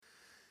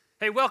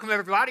Hey, welcome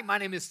everybody. My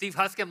name is Steve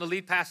Husky. I'm the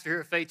lead pastor here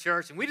at Faith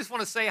Church, and we just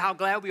want to say how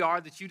glad we are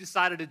that you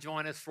decided to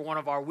join us for one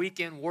of our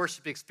weekend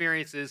worship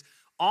experiences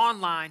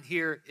online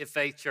here at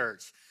Faith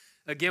Church.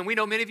 Again, we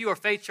know many of you are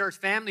Faith Church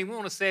family. We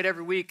want to say it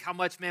every week how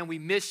much, man, we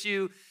miss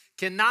you.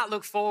 Cannot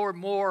look forward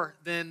more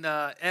than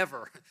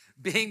ever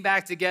being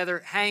back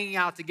together, hanging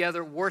out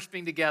together,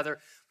 worshiping together.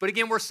 But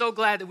again, we're so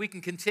glad that we can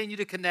continue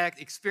to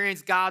connect,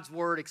 experience God's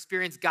word,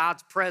 experience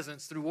God's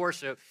presence through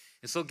worship.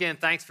 And so again,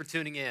 thanks for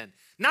tuning in.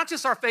 Not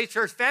just our Faith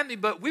Church family,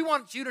 but we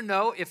want you to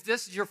know if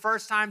this is your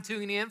first time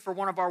tuning in for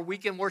one of our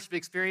weekend worship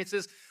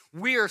experiences,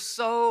 we are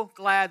so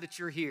glad that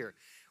you're here.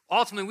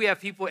 Ultimately, we have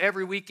people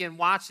every weekend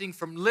watching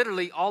from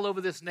literally all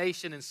over this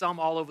nation and some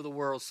all over the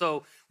world.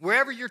 So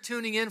wherever you're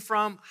tuning in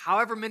from,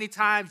 however many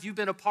times you've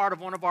been a part of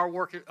one of our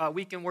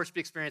weekend worship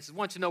experiences, I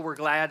want you to know we're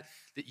glad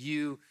that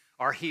you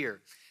are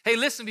here. Hey,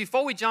 listen,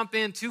 before we jump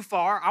in too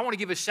far, I want to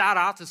give a shout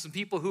out to some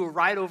people who are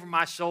right over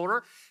my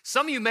shoulder.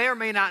 Some of you may or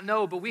may not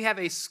know, but we have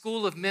a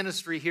school of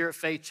ministry here at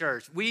Faith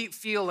Church. We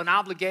feel an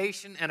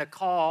obligation and a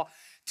call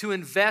to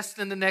invest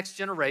in the next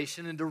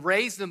generation and to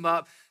raise them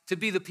up to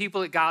be the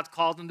people that God's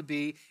called them to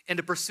be and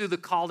to pursue the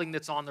calling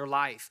that's on their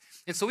life.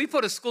 And so we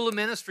put a school of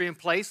ministry in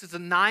place. It's a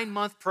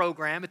 9-month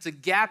program. It's a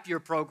gap year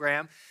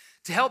program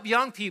to help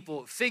young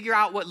people figure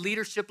out what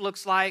leadership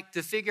looks like,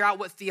 to figure out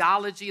what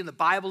theology and the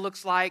Bible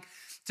looks like,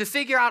 to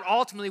figure out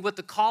ultimately what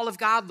the call of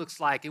God looks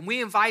like. And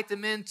we invite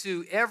them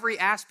into every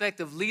aspect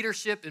of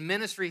leadership and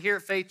ministry here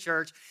at Faith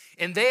Church.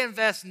 And they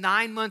invest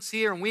 9 months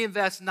here and we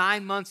invest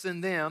 9 months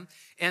in them.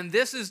 And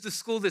this is the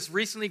school that's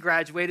recently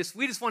graduated. So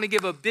we just want to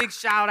give a big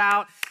shout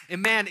out.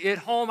 And man, at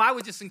home, I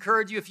would just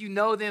encourage you, if you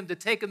know them, to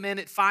take a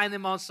minute, find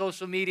them on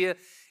social media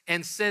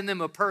and send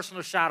them a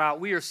personal shout out.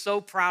 We are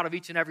so proud of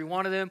each and every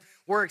one of them.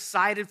 We're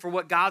excited for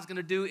what God's going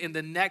to do in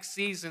the next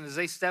season as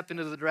they step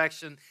into the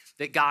direction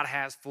that God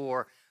has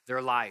for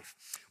their life.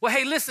 Well,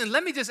 hey, listen,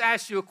 let me just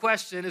ask you a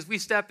question as we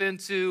step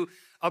into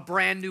a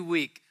brand new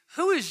week.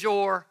 Who is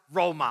your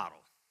role model?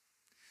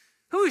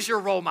 Who is your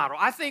role model?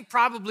 I think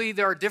probably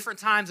there are different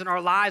times in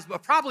our lives,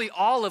 but probably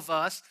all of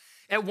us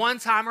at one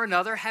time or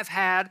another have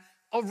had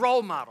a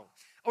role model.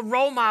 A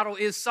role model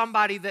is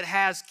somebody that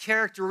has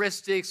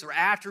characteristics or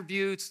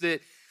attributes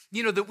that,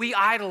 that we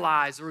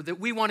idolize or that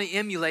we want to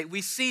emulate.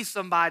 We see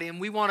somebody and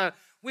we want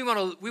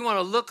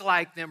to look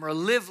like them or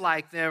live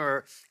like them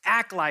or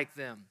act like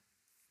them.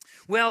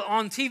 Well,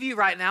 on TV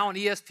right now, on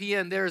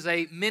ESPN, there's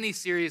a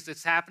mini-series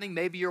that's happening.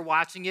 Maybe you're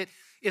watching it.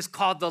 It's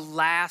called The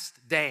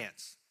Last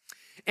Dance.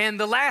 And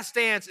The Last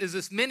Dance is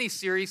this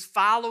mini-series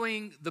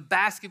following the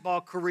basketball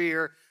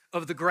career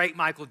of the great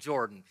Michael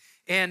Jordan.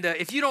 And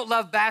if you don't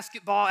love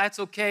basketball, that's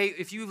okay.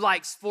 If you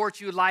like sports,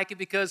 you would like it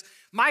because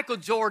Michael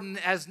Jordan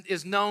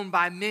is known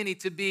by many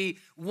to be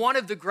one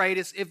of the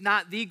greatest, if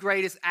not the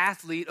greatest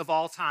athlete of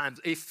all times,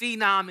 a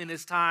phenom in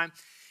his time.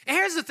 And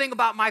here's the thing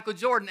about Michael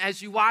Jordan.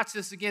 As you watch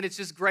this again, it's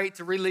just great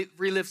to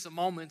relive some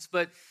moments.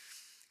 But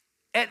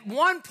at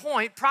one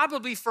point,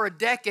 probably for a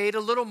decade, a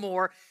little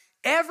more,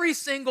 every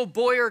single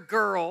boy or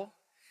girl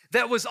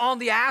that was on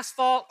the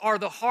asphalt or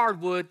the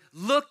hardwood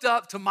looked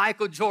up to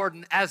Michael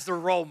Jordan as their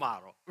role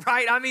model,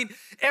 right? I mean,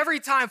 every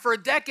time for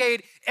a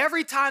decade,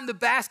 every time the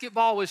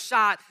basketball was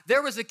shot,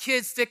 there was a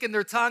kid sticking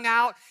their tongue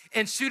out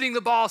and shooting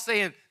the ball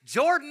saying,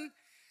 Jordan.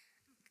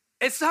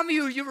 And some of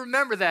you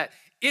remember that.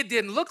 It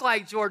didn't look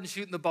like Jordan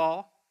shooting the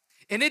ball,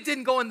 and it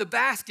didn't go in the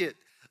basket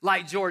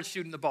like Jordan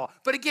shooting the ball.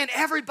 But again,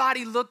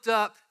 everybody looked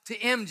up to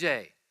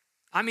MJ.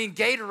 I mean,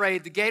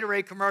 Gatorade, the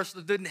Gatorade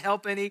commercial didn't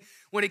help any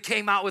when it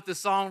came out with the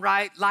song,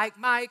 right? Like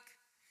Mike,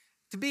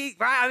 to be,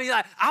 right? I mean,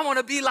 like, I want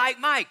to be like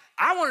Mike.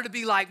 I wanted to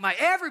be like Mike.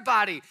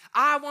 Everybody,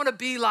 I want to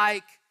be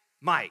like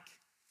Mike.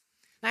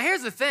 Now,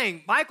 here's the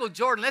thing. Michael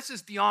Jordan, let's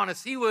just be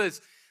honest, he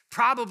was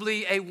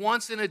probably a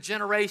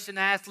once-in-a-generation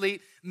athlete,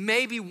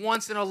 maybe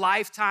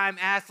once-in-a-lifetime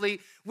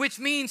athlete, which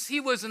means he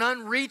was an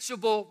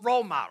unreachable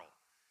role model.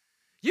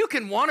 You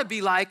can want to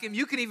be like him,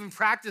 you can even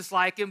practice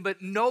like him,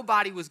 but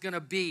nobody was going to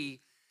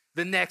be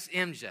the next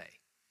MJ.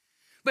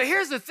 But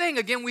here's the thing,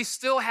 again, we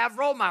still have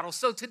role models.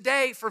 So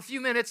today, for a few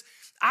minutes,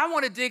 I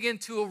want to dig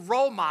into a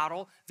role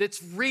model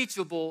that's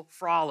reachable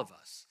for all of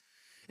us.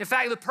 In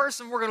fact, the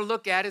person we're going to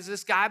look at is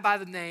this guy by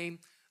the name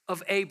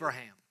of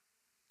Abraham.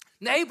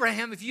 Now,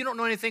 Abraham, if you don't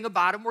know anything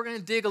about him, we're going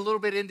to dig a little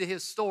bit into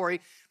his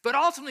story. But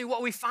ultimately,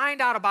 what we find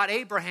out about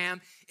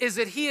Abraham is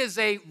that he is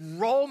a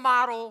role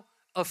model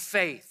of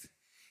faith.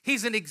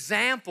 He's an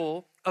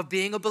example of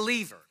being a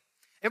believer.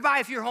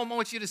 Everybody, if you're home, I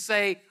want you to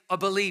say a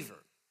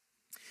believer.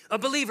 A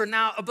believer.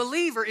 Now, a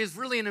believer is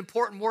really an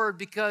important word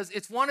because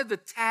it's one of the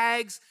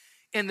tags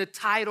and the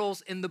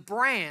titles and the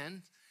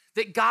brand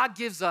that God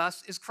gives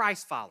us as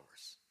Christ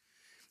followers.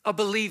 A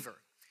believer.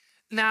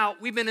 Now,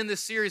 we've been in this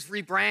series,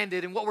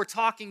 Rebranded, and what we're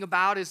talking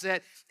about is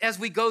that as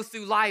we go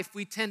through life,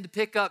 we tend to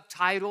pick up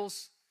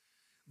titles,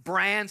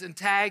 brands, and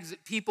tags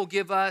that people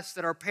give us,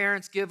 that our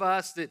parents give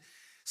us, that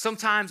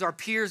sometimes our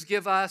peers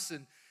give us.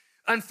 And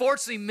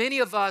unfortunately, many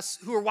of us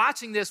who are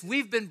watching this,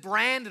 we've been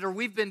branded or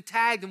we've been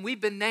tagged and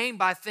we've been named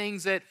by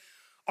things that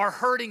are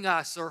hurting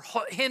us or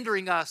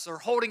hindering us or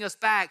holding us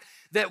back,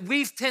 that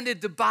we've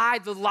tended to buy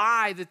the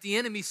lie that the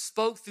enemy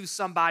spoke through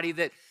somebody,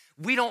 that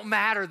we don't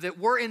matter, that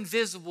we're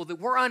invisible, that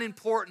we're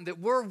unimportant, that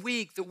we're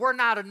weak, that we're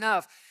not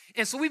enough.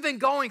 And so we've been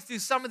going through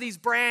some of these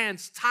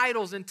brands,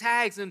 titles, and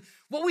tags. And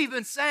what we've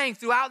been saying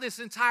throughout this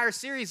entire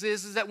series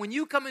is that when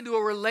you come into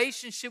a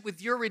relationship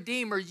with your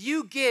Redeemer,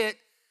 you get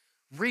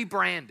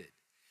rebranded,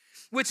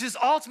 which is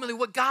ultimately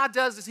what God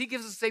does, is he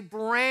gives us a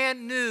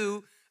brand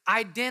new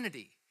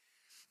identity.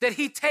 That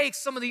he takes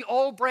some of the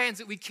old brands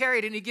that we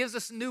carried and he gives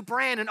us a new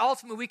brand, and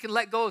ultimately we can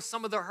let go of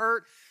some of the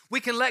hurt. We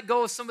can let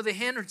go of some of the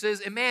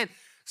hindrances. And man,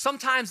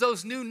 sometimes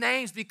those new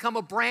names become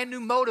a brand new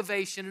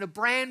motivation and a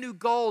brand new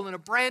goal and a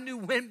brand new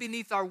wind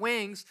beneath our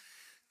wings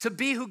to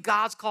be who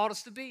God's called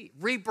us to be,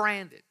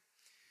 rebranded.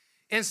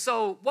 And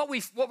so what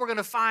we're going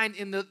to find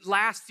in the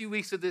last few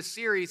weeks of this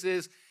series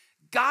is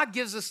God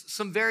gives us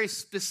some very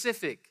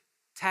specific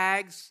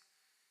tags,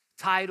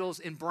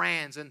 titles, and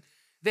brands. And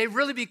they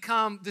really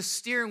become the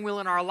steering wheel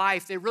in our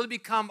life. They really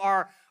become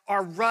our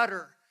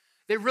rudder.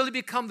 They really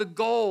become the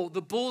goal,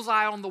 the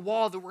bullseye on the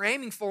wall that we're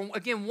aiming for.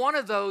 Again, one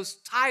of those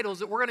titles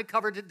that we're going to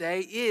cover today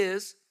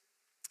is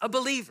a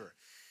believer.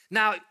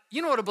 Now,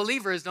 you know what a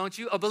believer is, don't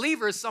you? A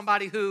believer is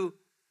somebody who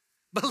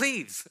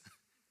believes.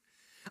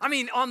 I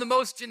mean, on the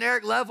most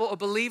generic level, a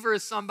believer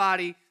is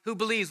somebody who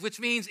believes, which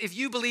means if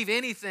you believe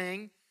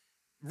anything,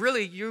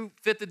 really you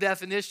fit the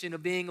definition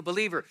of being a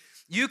believer.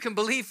 You can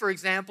believe, for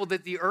example,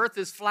 that the earth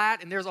is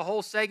flat, and there's a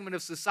whole segment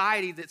of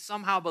society that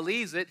somehow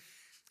believes it.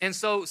 And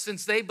so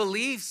since they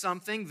believe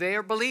something, they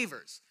are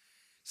believers.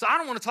 So I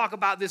don't want to talk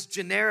about this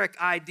generic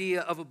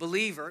idea of a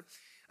believer.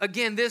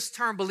 Again, this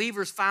term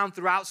believer is found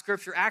throughout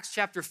Scripture. Acts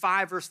chapter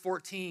 5, verse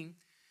 14,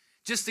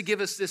 just to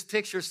give us this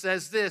picture,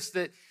 says this,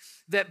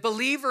 that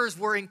believers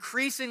were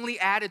increasingly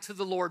added to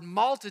the Lord,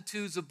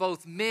 multitudes of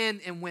both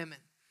men and women.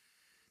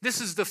 This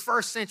is the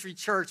first century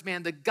church,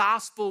 man. The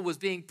gospel was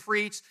being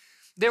preached.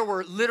 There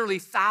were literally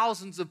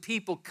thousands of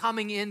people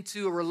coming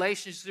into a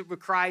relationship with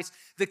Christ.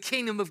 The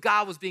kingdom of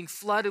God was being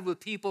flooded with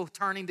people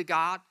turning to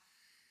God.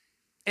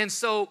 And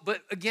so,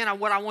 but again,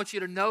 what I want you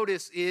to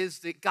notice is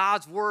that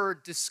God's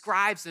word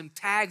describes them,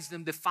 tags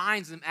them,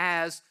 defines them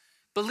as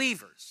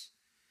believers.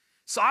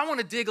 So I want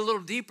to dig a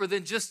little deeper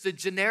than just the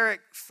generic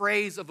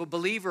phrase of a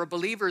believer. A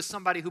believer is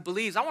somebody who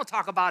believes. I want to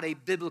talk about a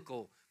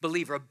biblical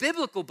believer. A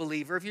biblical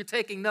believer, if you're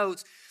taking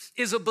notes,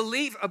 is a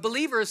believer. A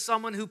believer is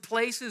someone who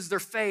places their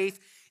faith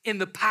in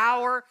the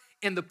power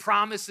and the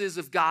promises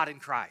of God in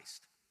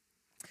Christ.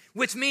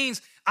 Which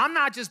means I'm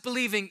not just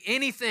believing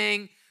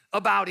anything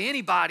about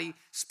anybody,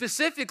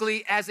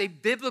 specifically as a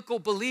biblical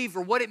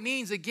believer. What it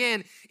means,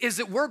 again, is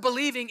that we're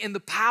believing in the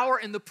power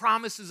and the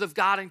promises of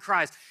God in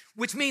Christ,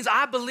 which means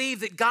I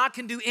believe that God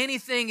can do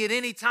anything at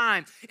any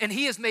time, and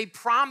he has made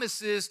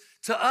promises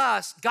to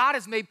us. God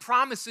has made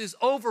promises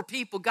over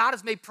people. God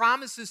has made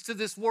promises to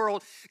this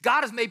world.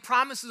 God has made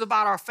promises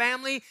about our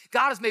family.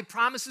 God has made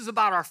promises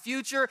about our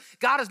future.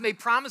 God has made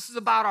promises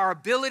about our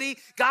ability.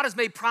 God has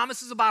made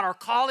promises about our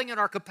calling and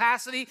our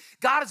capacity.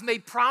 God has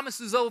made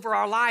promises over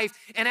our life.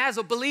 And as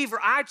a believer,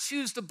 I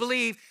choose to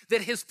believe that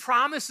his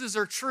promises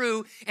are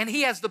true and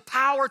he has the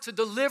power to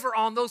deliver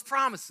on those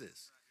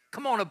promises.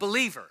 Come on, a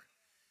believer.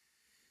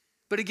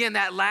 But again,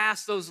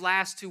 those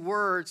last two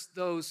words,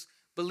 those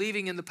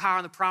believing in the power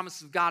and the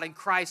promises of God in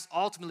Christ,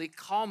 ultimately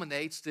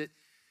culminates that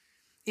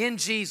in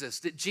Jesus,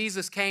 that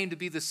Jesus came to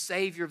be the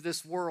Savior of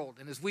this world.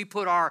 And as we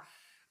put our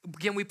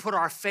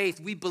faith,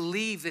 we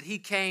believe that he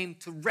came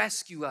to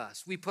rescue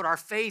us. We put our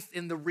faith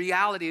in the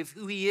reality of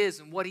who he is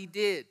and what he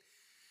did.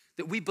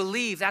 That we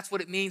believe that's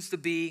what it means to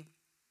be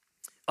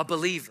a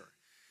believer.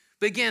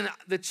 But again,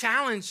 the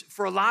challenge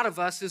for a lot of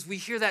us is we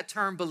hear that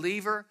term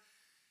believer,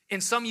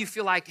 and some of you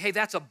feel like, hey,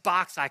 that's a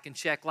box I can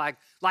check, like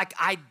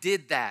I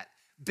did that.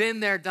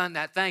 Been there, done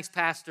that. Thanks,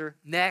 Pastor.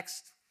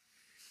 Next.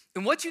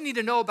 And what you need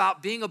to know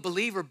about being a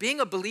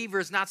believer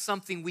is not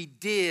something we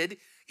did,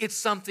 it's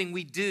something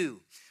we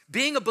do.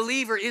 Being a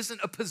believer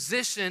isn't a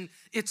position,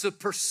 it's a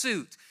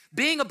pursuit.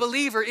 Being a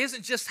believer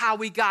isn't just how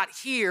we got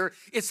here,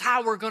 it's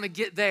how we're gonna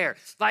get there.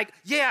 Like,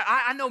 yeah,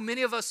 I know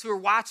many of us who are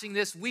watching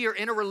this, we are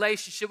in a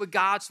relationship with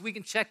God, so we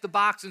can check the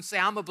box and say,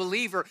 I'm a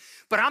believer.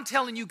 But I'm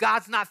telling you,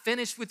 God's not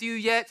finished with you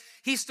yet.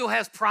 He still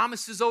has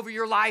promises over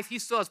your life. He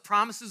still has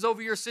promises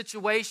over your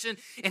situation,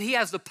 and he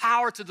has the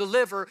power to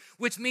deliver,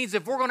 which means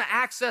if we're gonna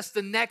access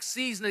the next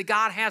season that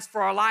God has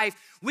for our life,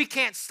 we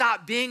can't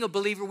stop being a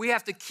believer. We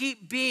have to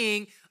keep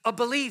being a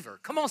believer.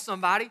 Come on,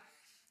 somebody,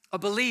 a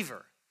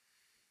believer.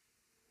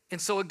 And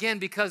so again,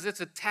 because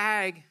it's a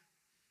tag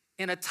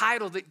and a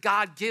title that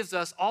God gives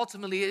us,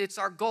 ultimately it's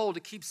our goal to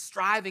keep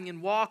striving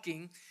and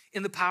walking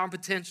in the power and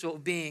potential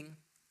of being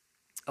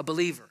a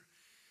believer.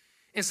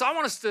 And so I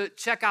want us to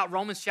check out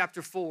Romans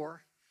chapter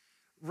 4.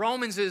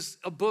 Romans is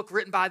a book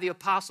written by the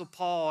Apostle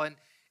Paul, and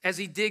as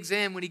he digs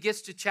in, when he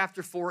gets to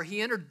chapter 4,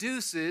 he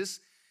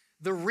introduces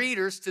the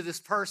readers to this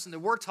person that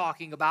we're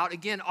talking about.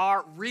 Again,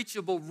 our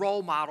reachable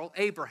role model,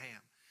 Abraham.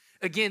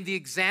 Again, the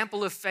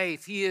example of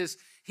faith. He is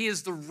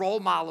the role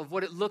model of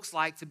what it looks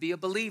like to be a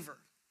believer.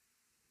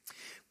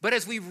 But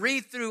as we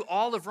read through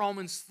all of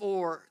Romans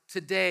 4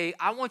 today,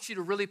 I want you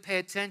to really pay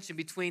attention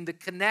between the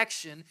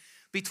connection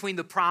between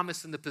the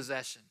promise and the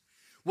possession.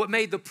 What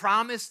made the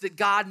promise that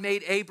God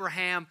made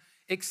Abraham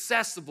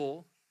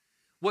accessible,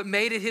 what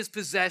made it his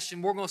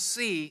possession, we're going to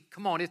see,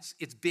 come on, it's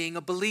being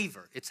a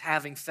believer. It's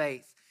having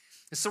faith.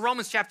 And so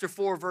Romans chapter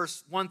 4,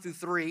 verse 1 through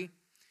 3,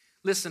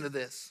 listen to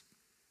this.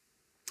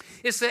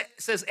 It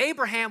says,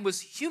 Abraham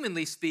was,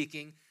 humanly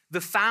speaking,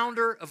 the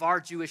founder of our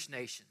Jewish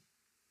nation.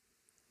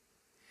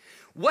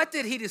 What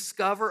did he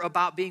discover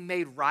about being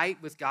made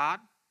right with God?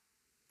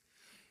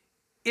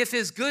 If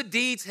his good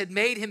deeds had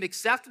made him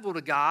acceptable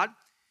to God,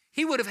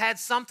 he would have had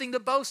something to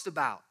boast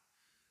about.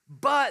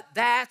 But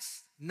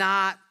that's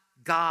not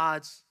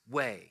God's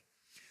way.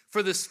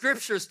 For the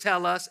scriptures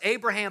tell us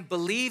Abraham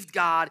believed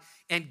God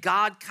and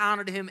God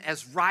counted him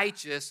as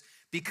righteous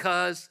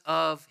because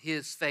of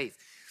his faith.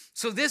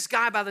 So this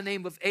guy by the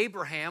name of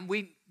Abraham,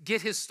 we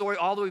get his story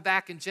all the way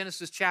back in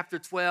Genesis chapter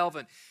 12,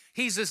 and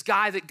he's this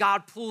guy that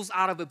God pulls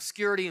out of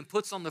obscurity and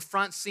puts on the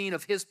front scene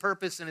of his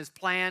purpose and his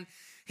plan.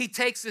 He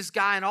takes this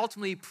guy and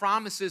ultimately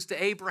promises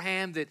to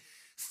Abraham that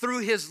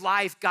through his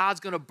life, God's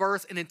going to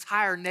birth an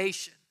entire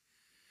nation.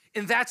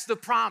 And that's the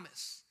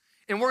promise.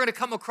 And we're going to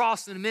come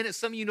across in a minute,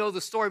 some of you know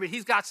the story, but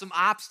he's got some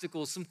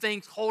obstacles, some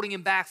things holding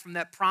him back from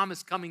that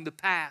promise coming to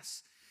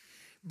pass.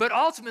 But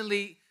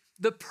ultimately,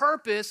 the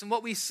purpose and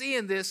what we see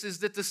in this is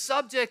that the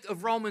subject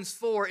of Romans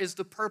 4 is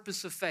the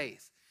purpose of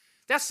faith.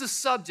 That's the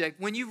subject.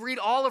 When you read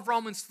all of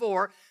Romans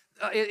 4,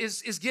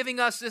 is giving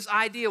us this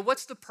idea,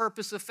 what's the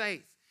purpose of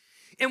faith?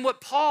 And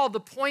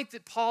the point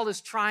that Paul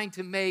is trying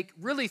to make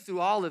really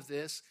through all of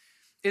this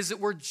is that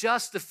we're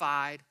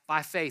justified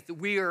by faith, that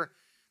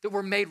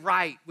we're made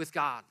right with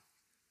God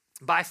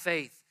by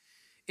faith.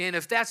 And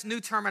if that's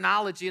new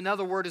terminology,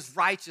 another word is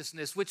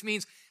righteousness, which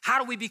means how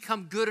do we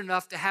become good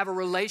enough to have a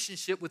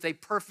relationship with a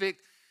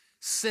perfect,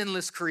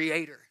 sinless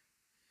creator?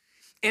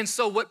 And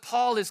so what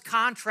Paul is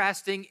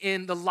contrasting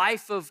in the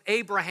life of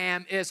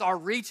Abraham as our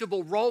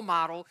reachable role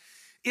model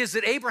is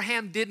that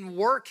Abraham didn't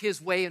work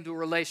his way into a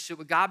relationship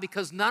with God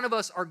because none of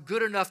us are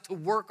good enough to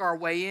work our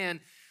way in.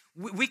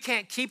 We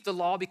can't keep the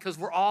law because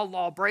we're all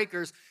law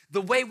breakers.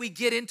 The way we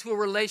get into a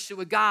relationship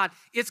with God,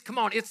 it's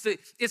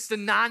the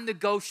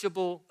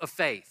non-negotiable of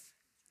faith.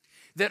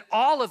 That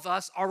all of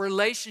us, our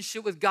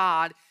relationship with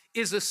God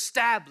is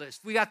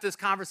established. We got this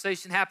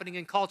conversation happening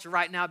in culture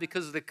right now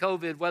because of the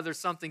COVID, whether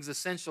something's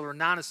essential or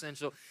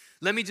non-essential.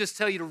 Let me just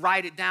tell you to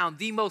write it down.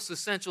 The most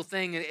essential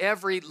thing in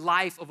every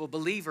life of a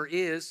believer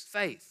is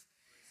faith.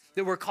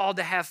 That we're called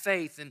to have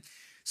faith. And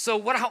so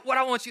what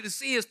I want you to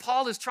see is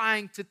Paul is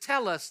trying to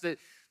tell us that,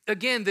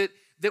 again,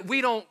 that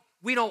we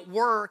don't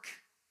work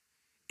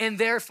and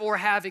therefore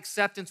have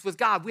acceptance with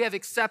God. We have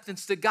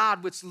acceptance to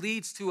God, which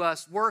leads to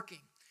us working.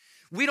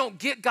 We don't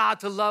get God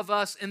to love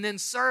us and then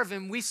serve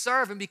him. We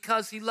serve him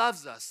because he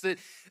loves us. That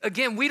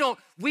again, we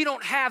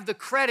don't have the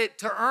credit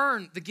to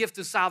earn the gift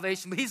of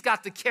salvation, but he's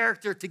got the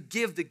character to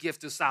give the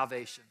gift of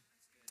salvation.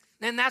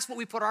 And that's what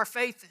we put our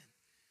faith in.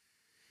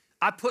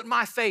 I put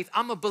my faith,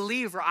 I'm a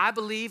believer. I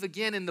believe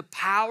again in the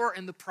power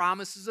and the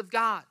promises of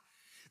God.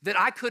 That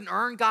I couldn't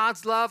earn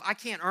God's love. I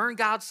can't earn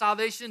God's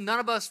salvation. None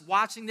of us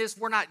watching this,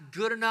 we're not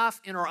good enough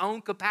in our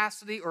own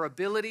capacity or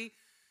ability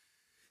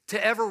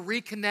to ever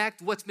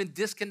reconnect what's been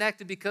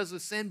disconnected because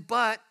of sin.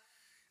 But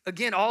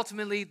again,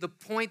 ultimately, the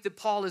point that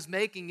Paul is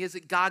making is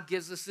that God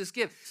gives us this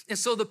gift. And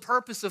so the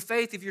purpose of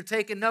faith, if you're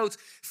taking notes,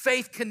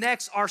 faith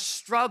connects our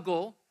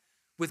struggle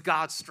with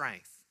God's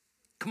strength.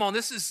 Come on,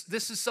 this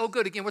is so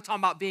good. Again, we're talking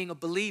about being a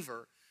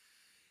believer.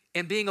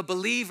 And being a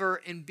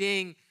believer and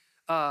being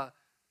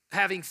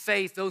having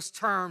faith, those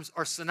terms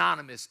are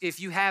synonymous. If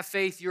you have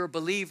faith, you're a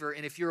believer.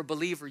 And if you're a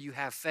believer, you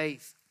have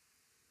faith.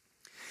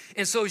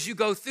 And so as you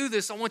go through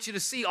this, I want you to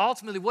see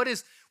ultimately what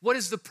is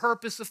the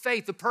purpose of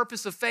faith? The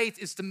purpose of faith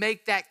is to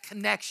make that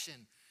connection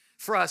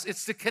for us.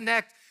 It's to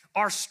connect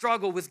our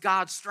struggle with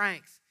God's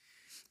strength.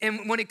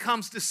 And when it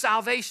comes to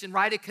salvation,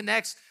 right, it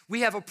connects,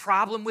 we have a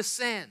problem with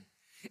sin.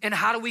 And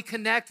how do we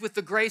connect with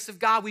the grace of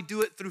God? We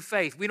do it through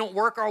faith. We don't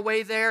work our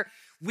way there.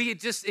 We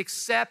just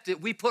accept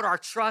it. We put our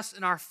trust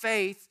and our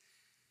faith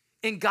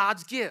in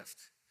God's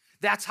gift.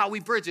 That's how we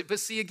bridge it. But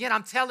see, again,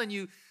 I'm telling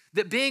you,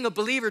 that being a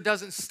believer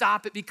doesn't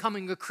stop at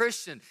becoming a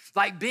Christian.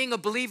 Like being a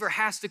believer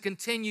has to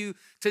continue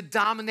to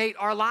dominate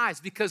our lives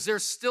because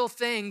there's still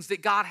things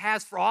that God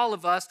has for all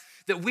of us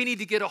that we need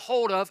to get a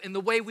hold of. And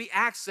the way we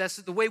access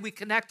it, the way we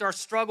connect our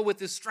struggle with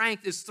his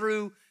strength is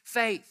through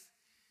faith.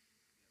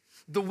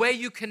 The way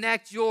you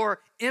connect your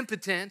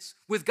impotence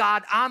with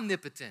God's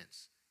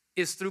omnipotence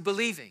is through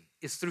believing,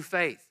 is through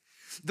faith.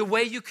 The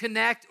way you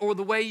connect or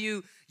the way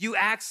you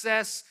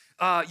access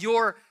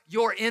your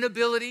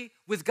inability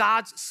with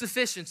God's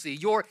sufficiency,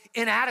 your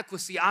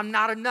inadequacy, I'm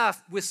not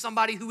enough, with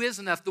somebody who is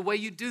enough. The way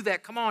you do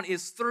that, come on,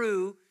 is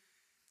through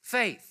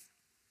faith.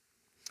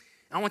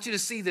 I want you to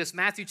see this.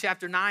 Matthew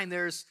chapter 9,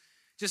 there's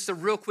just a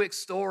real quick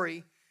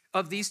story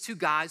of these two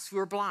guys who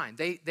are blind.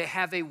 They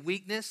have a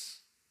weakness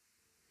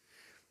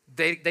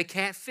they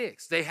can't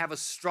fix. They have a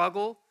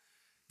struggle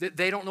that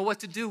they don't know what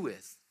to do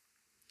with.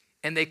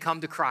 And they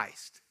come to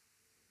Christ.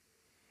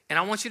 And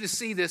I want you to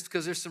see this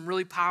because there's some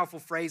really powerful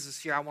phrases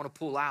here I want to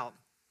pull out.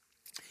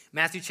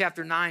 Matthew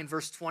chapter 9,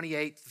 verse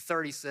 28 to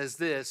 30 says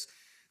this,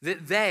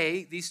 that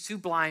they, these two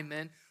blind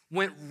men,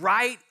 went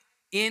right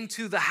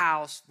into the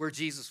house where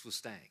Jesus was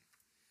staying.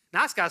 Now,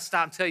 I just got to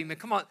stop and tell you, man,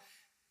 come on.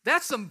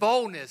 That's some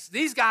boldness.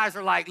 These guys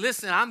are like,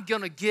 listen, I'm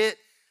going to get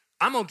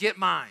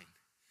mine.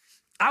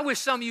 I wish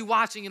some of you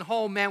watching at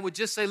home, man, would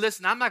just say,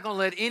 listen, I'm not going to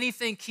let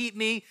anything keep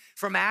me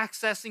from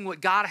accessing what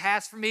God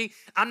has for me.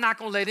 I'm not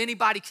going to let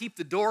anybody keep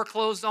the door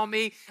closed on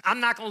me. I'm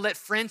not going to let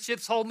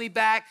friendships hold me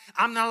back.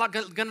 I'm not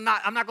going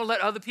to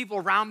let other people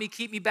around me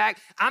keep me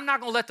back. I'm not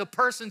going to let the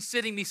person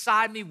sitting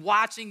beside me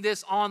watching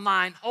this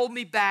online hold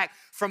me back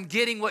from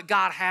getting what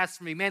God has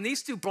for me. Man,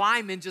 these two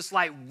blind men just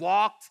like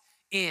walked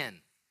in.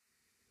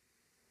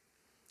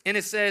 And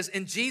it says,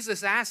 and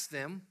Jesus asked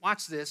them,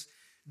 watch this,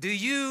 do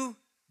you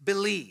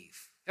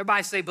believe?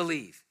 Everybody say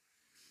believe.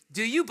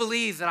 Do you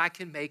believe that I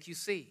can make you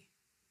see?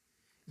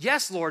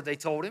 Yes, Lord, they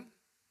told him.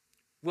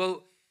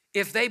 Well,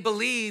 if they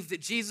believed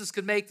that Jesus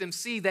could make them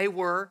see, they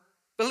were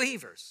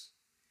believers.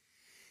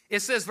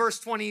 It says, verse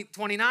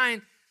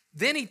 29,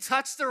 then he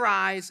touched their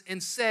eyes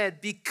and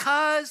said,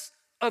 because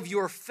of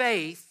your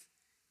faith,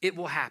 it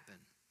will happen.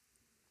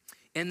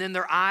 And then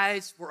their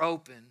eyes were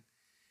open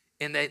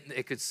and they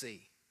could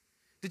see.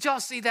 Did y'all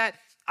see that?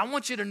 I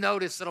want you to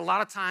notice that a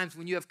lot of times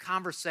when you have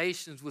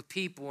conversations with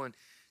people, and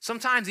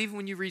sometimes even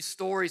when you read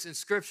stories in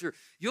Scripture,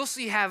 you'll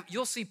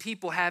see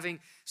people having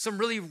some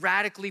really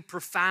radically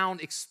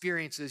profound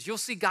experiences. You'll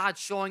see God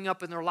showing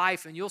up in their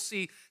life, and you'll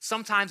see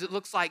sometimes it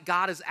looks like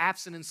God is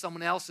absent in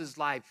someone else's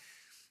life.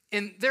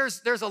 And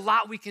there's a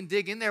lot we can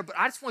dig in there, but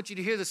I just want you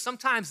to hear this.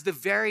 Sometimes the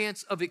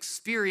variance of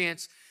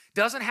experience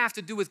doesn't have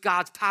to do with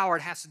God's power.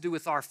 It has to do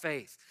with our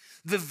faith.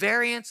 The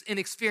variance in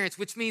experience,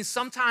 which means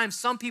sometimes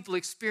some people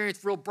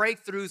experience real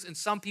breakthroughs and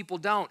some people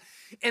don't.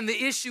 And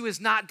the issue is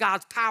not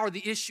God's power,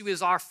 the issue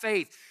is our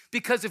faith.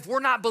 Because if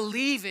we're not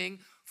believing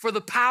for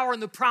the power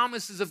and the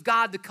promises of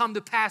God to come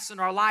to pass in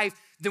our life,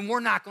 then we're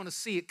not going to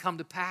see it come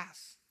to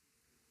pass.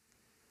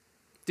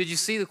 Did you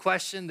see the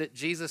question that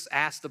Jesus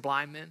asked the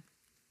blind men?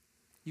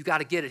 You got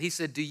to get it. He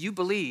said, do you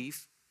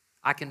believe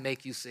I can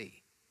make you see?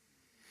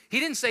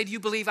 He didn't say, do you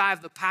believe I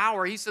have the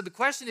power? He said, the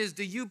question is,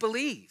 do you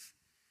believe?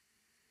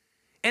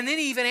 And then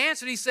he even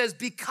answered, he says,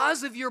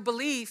 because of your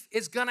belief,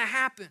 it's gonna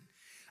happen.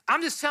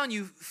 I'm just telling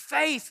you,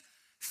 faith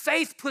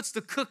puts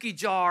the cookie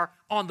jar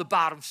on the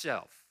bottom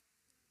shelf.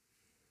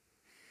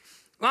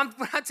 When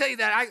I tell you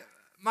that,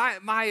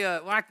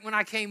 when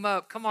I came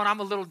up, come on, I'm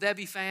a Little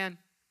Debbie fan.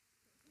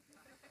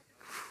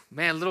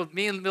 Man,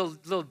 me and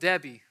little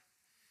Debbie.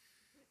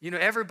 You know,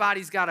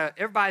 everybody's got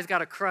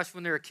a crush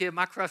when they're a kid.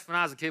 My crush when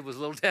I was a kid was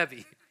Little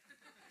Debbie.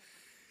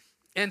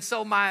 And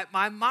so my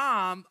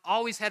mom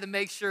always had to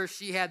make sure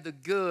she had the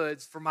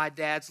goods for my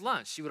dad's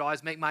lunch. She would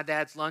always make my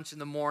dad's lunch in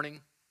the morning.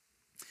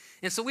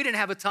 And so we didn't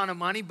have a ton of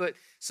money, but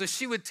so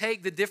she would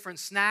take the different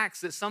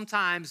snacks that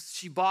sometimes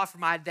she bought for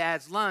my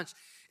dad's lunch,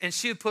 and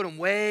she would put them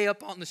way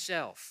up on the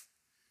shelf.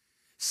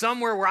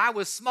 Somewhere where I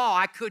was small,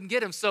 I couldn't get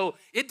them. So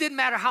it didn't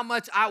matter how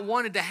much I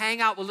wanted to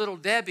hang out with Little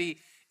Debbie,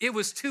 it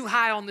was too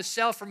high on the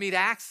shelf for me to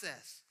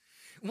access.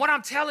 What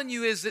I'm telling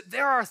you is that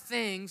there are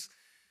things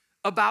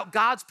about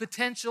God's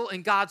potential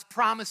and God's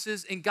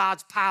promises and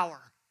God's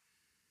power.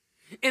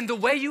 And the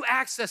way you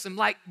access them,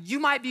 like you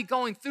might be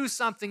going through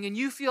something and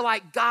you feel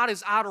like God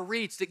is out of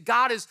reach, that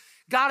God is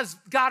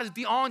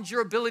beyond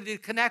your ability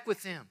to connect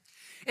with him.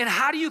 And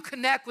how do you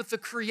connect with the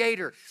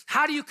Creator?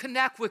 How do you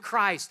connect with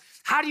Christ?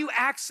 How do you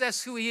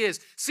access who he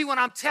is? See, when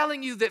I'm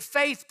telling you that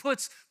faith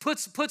puts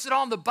it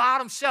on the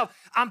bottom shelf,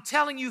 I'm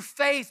telling you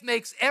faith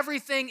makes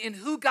everything in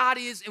who God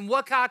is and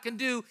what God can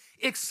do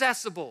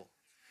accessible.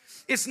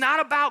 It's not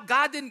about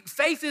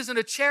faith isn't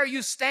a chair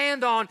you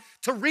stand on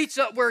to reach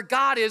up where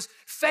God is.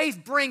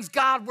 Faith brings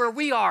God where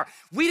we are.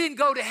 We didn't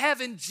go to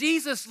heaven.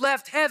 Jesus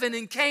left heaven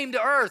and came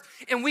to earth,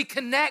 and we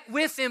connect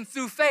with him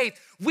through faith.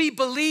 We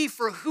believe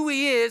for who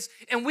he is,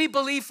 and we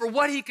believe for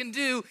what he can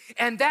do,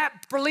 and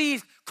that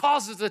belief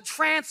causes a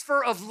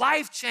transfer of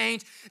life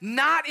change,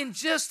 not in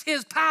just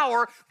his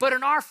power, but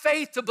in our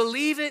faith to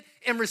believe it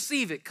and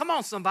receive it. Come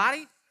on,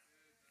 somebody.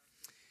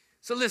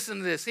 So listen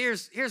to this.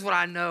 Here's what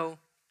I know.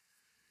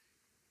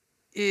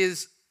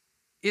 It's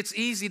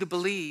easy to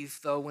believe,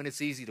 though, when it's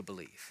easy to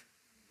believe.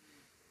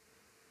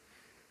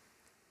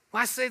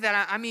 When I say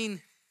that, I mean,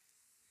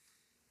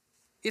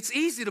 it's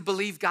easy to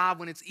believe God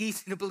when it's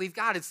easy to believe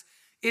God.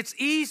 It's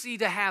easy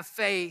to have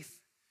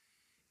faith.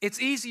 It's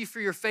easy for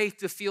your faith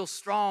to feel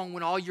strong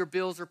when all your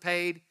bills are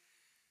paid,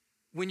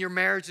 when your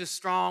marriage is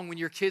strong, when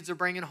your kids are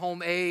bringing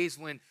home A's,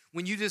 when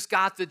you just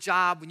got the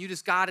job, when you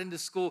just got into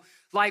school.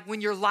 Like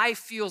when your life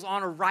feels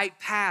on a right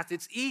path,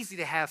 it's easy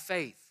to have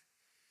faith.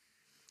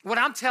 What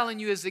I'm telling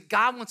you is that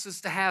God wants us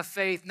to have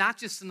faith, not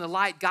just in the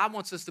light. God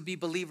wants us to be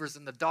believers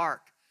in the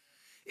dark.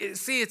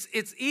 It's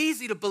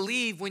easy to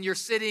believe when you're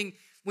sitting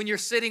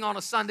on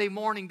a Sunday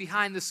morning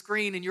behind the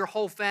screen and your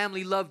whole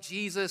family love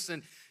Jesus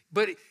and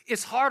But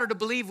it's harder to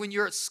believe when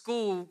you're at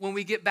school, when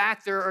we get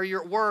back there, or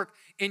you're at work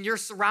and you're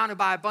surrounded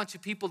by a bunch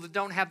of people that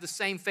don't have the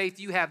same faith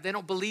you have. They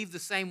don't believe the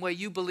same way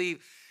you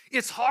believe.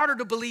 It's harder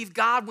to believe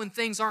God when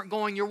things aren't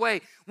going your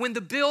way. When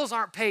the bills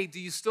aren't paid, do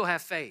you still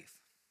have faith?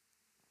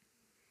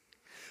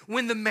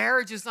 When the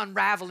marriage is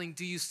unraveling,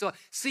 do you still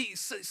see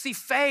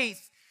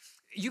faith?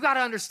 You got to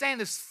understand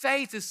this.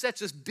 Faith is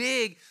such a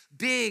big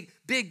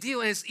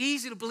deal, and it's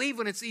easy to believe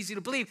when it's easy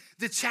to believe.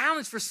 The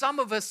challenge for some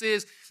of us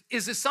is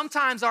that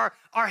sometimes our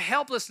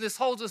helplessness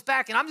holds us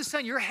back. And I'm just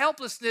telling you, your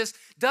helplessness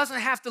doesn't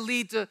have to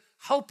lead to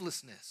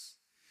hopelessness,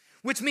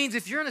 which means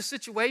if you're in a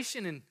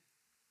situation and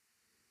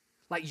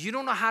like you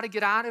don't know how to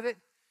get out of it,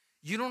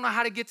 you don't know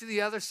how to get to the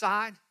other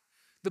side,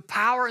 the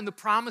power and the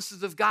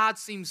promises of God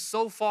seem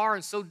so far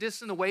and so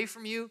distant away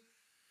from you,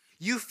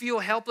 you feel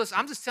helpless.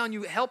 I'm just telling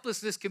you,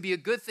 helplessness can be a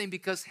good thing,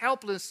 because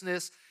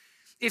helplessness,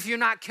 if you're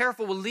not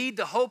careful, will lead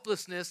to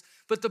hopelessness.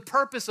 But the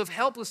purpose of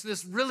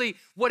helplessness, really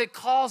what it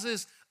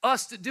causes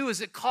us to do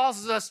is it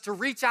causes us to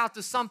reach out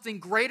to something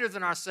greater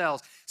than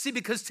ourselves. See,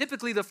 because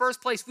typically the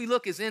first place we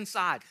look is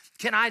inside.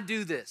 Can I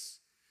do this?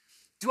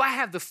 Do I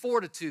have the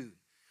fortitude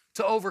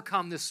to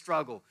overcome this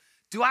struggle?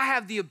 Do I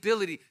have the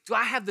ability? Do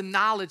I have the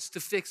knowledge to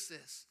fix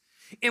this?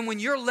 And when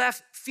you're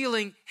left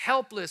feeling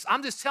helpless,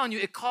 I'm just telling you,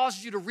 it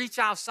causes you to reach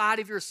outside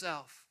of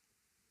yourself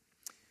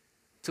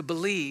to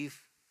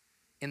believe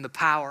in the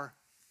power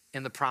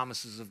and the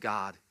promises of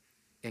God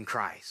in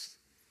Christ.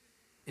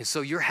 And so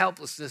your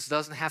helplessness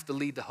doesn't have to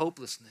lead to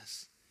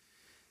hopelessness,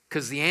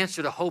 because the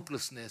answer to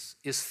hopelessness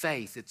is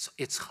faith.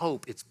 It's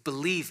hope. It's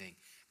believing.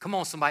 Come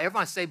on, somebody.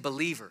 Everybody say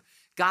believer.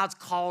 God's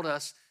called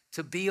us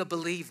to be a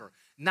believer.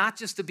 Not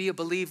just to be a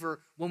believer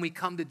when we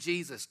come to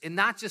Jesus, and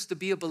not just to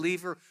be a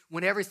believer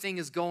when everything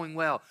is going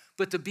well,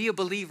 but to be a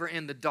believer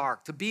in the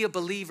dark, to be a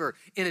believer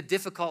in a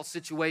difficult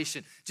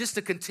situation. Just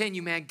to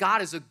continue, man,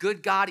 God is a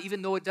good God,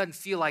 even though it doesn't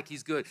feel like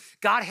he's good.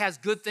 God has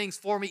good things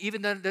for me,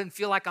 even though it doesn't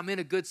feel like I'm in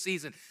a good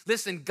season.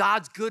 Listen,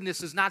 God's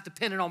goodness is not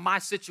dependent on my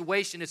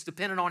situation. It's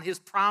dependent on his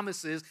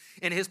promises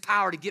and his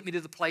power to get me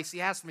to the place he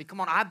has for me. Come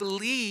on, I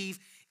believe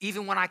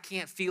even when I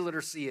can't feel it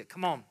or see it.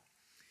 Come on.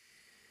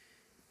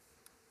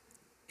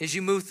 As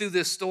you move through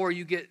this story,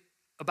 you get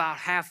about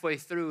halfway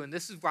through, and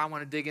this is where I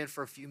want to dig in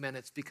for a few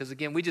minutes, because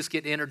again, we just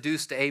get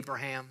introduced to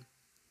Abraham.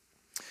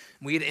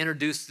 We get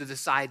introduced to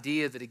this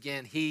idea that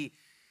again, he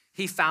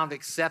found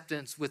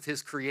acceptance with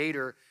his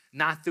Creator,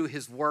 not through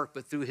his work,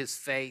 but through his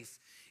faith.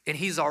 And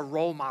he's our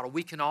role model.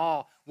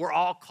 We're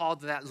all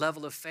called to that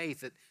level of faith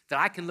that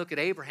I can look at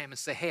Abraham and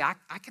say, hey,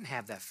 I can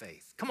have that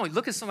faith. Come on,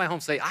 look at somebody at home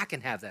and say, I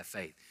can have that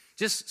faith.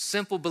 Just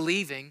simple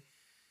believing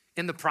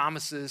in the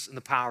promises and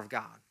the power of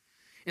God.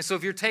 And so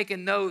if you're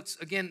taking notes,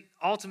 again,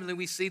 ultimately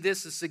we see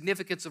this, the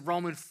significance of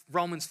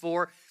Romans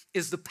 4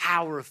 is the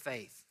power of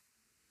faith.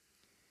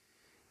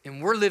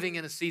 And we're living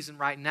in a season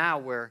right now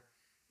where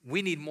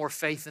we need more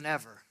faith than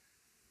ever.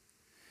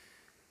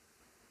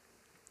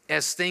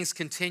 As things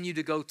continue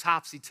to go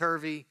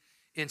topsy-turvy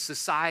in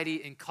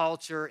society and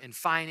culture and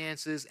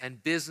finances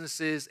and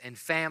businesses and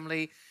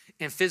family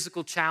and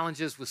physical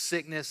challenges with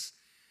sickness,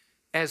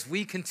 as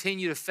we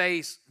continue to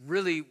face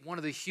really one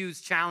of the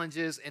huge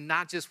challenges, and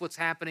not just what's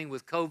happening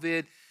with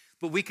COVID,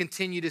 but we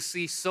continue to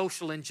see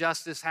social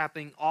injustice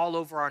happening all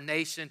over our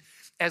nation.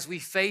 As we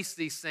face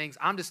these things,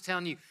 I'm just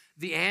telling you,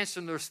 the answer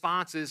and the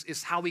response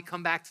is how we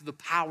come back to the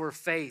power of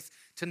faith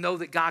to know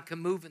that God can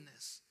move in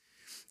this.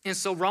 And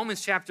so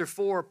Romans chapter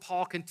 4,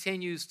 Paul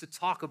continues to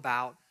talk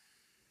about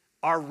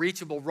our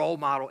reachable role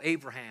model,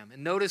 Abraham.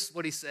 And notice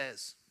what he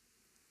says.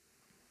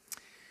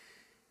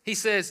 He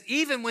says,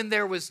 even when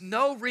there was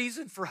no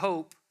reason for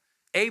hope,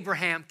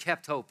 Abraham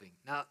kept hoping.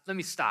 Now, let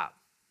me stop.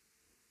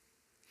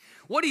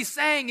 What he's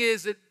saying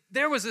is that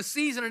there was a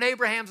season in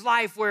Abraham's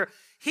life where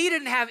he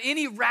didn't have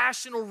any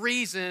rational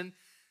reason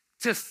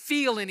to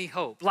feel any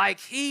hope. Like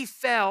he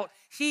felt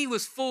he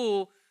was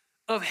full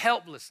of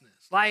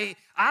helplessness. Like,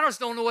 I just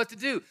don't know what to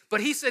do.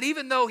 But he said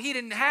even though he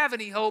didn't have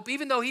any hope,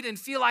 even though he didn't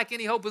feel like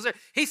any hope was there,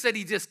 he said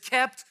he just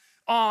kept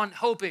on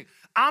hoping.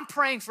 I'm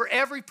praying for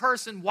every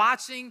person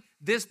watching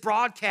this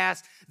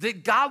broadcast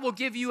that God will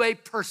give you a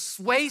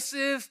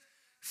persuasive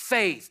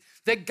faith,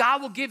 that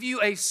God will give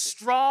you a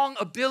strong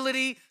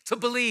ability to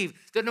believe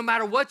that no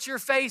matter what you're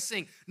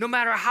facing, no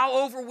matter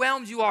how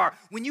overwhelmed you are,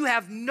 when you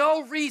have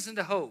no reason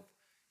to hope,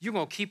 you're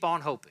going to keep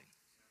on hoping.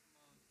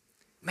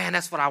 Man,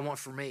 that's what I want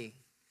for me.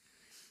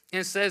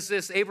 And it says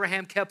this,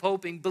 Abraham kept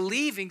hoping,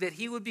 believing that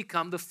he would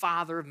become the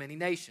father of many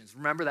nations.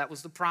 Remember, that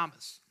was the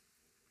promise.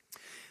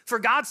 For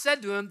God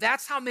said to him,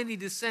 that's how many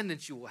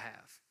descendants you will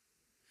have.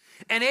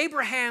 And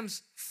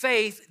Abraham's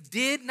faith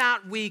did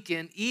not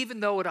weaken, even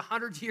though at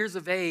 100 years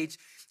of age,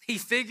 he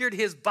figured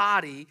his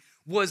body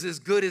was as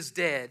good as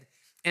dead,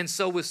 and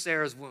so was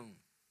Sarah's womb.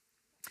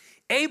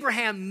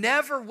 Abraham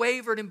never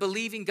wavered in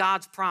believing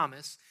God's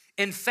promise.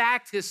 In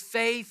fact, his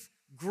faith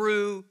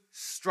grew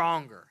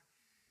stronger.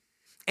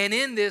 And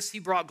in this, he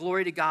brought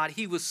glory to God.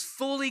 He was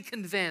fully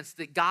convinced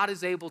that God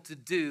is able to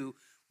do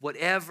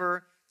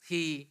whatever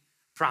he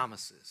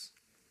promises.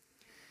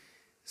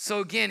 So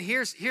again,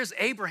 here's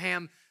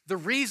Abraham. The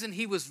reason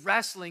he was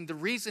wrestling, the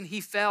reason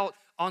he felt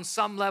on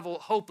some level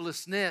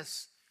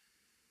hopelessness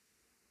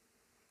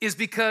is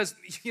because,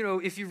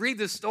 if you read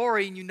this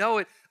story and you know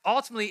it,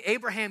 ultimately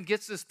Abraham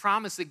gets this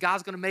promise that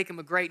God's going to make him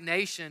a great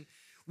nation.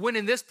 When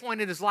in this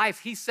point in his life,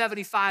 he's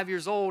 75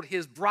 years old.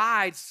 His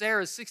bride,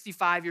 Sarah, is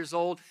 65 years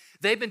old.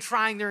 They've been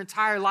trying their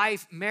entire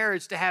life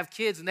marriage to have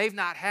kids, and they've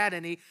not had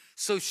any.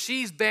 So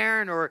she's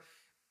barren or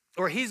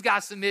he's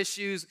got some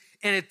issues.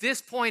 And at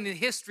this point in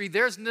history,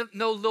 there's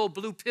no little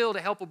blue pill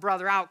to help a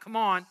brother out. Come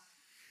on.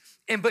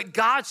 But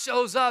God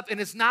shows up, and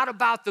it's not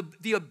about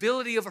the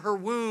ability of her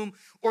womb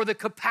or the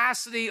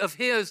capacity of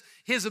his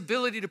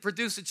ability to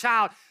produce a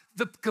child.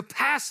 The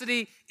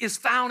capacity is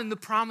found in the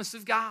promise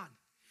of God.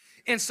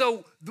 And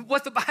so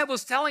what the Bible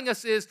is telling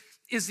us is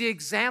the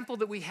example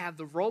that we have,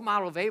 the role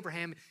model of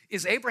Abraham,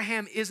 is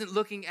Abraham isn't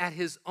looking at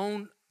his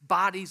own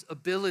body's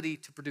ability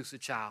to produce a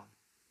child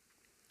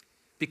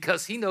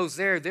because he knows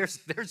there's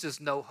just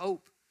no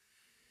hope.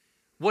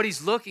 What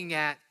he's looking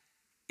at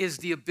is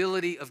the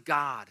ability of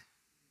God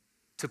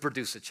to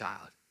produce a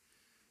child.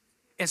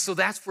 And so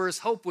that's where his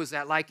hope was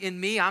at. Like, in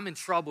me, I'm in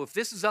trouble. If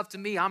this is up to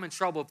me, I'm in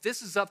trouble. If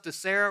this is up to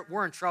Sarah,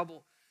 we're in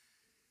trouble.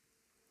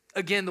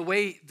 Again, the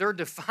way they're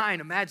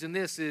defined, imagine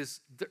this,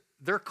 is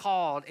they're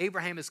called,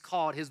 Abraham is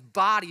called, his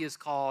body is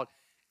called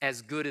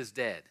as good as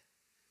dead.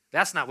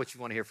 That's not what you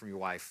want to hear from your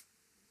wife.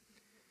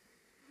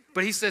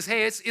 But he says,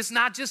 hey, it's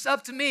not just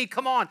up to me.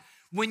 Come on.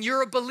 When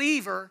you're a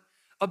believer,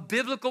 a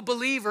biblical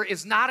believer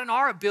is not in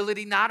our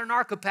ability, not in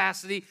our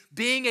capacity.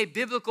 Being a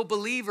biblical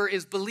believer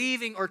is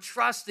believing or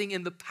trusting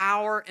in the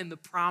power and the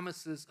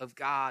promises of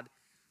God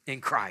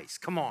in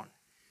Christ. Come on.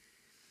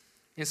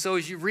 And so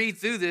as you read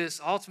through this,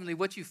 ultimately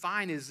what you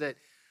find is that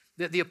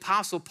the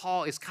Apostle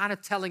Paul is kind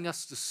of telling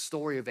us the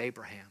story of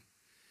Abraham.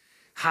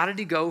 How did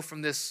he go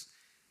from this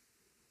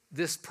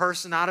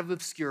person out of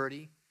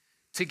obscurity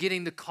to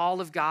getting the call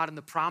of God and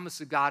the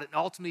promise of God and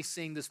ultimately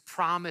seeing this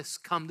promise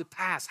come to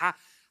pass?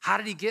 How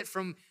did he get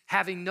from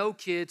having no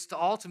kids to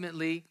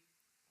ultimately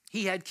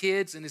he had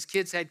kids and his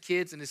kids had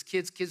kids and his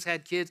kids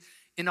had kids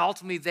and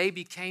ultimately they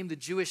became the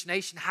Jewish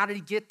nation? How did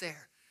he get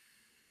there?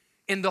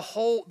 And the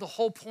whole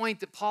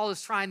point that Paul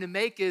is trying to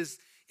make is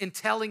in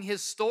telling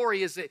his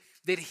story is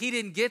that he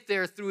didn't get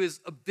there through his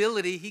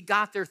ability. He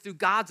got there through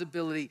God's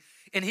ability.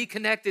 And he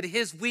connected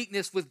his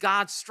weakness with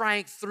God's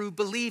strength through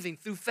believing,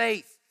 through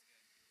faith.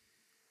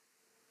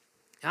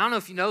 I don't know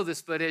if you know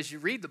this, but as you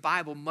read the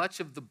Bible, much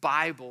of the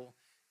Bible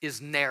is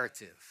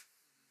narrative,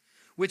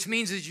 which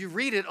means as you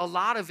read it, a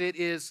lot of it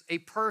is a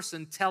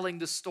person telling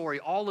the story.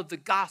 All of the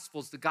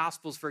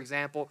Gospels, for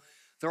example,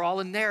 they're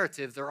all a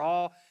narrative. They're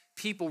all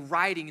people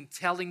writing and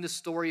telling the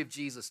story of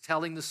Jesus,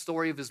 telling the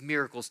story of his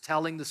miracles,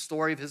 telling the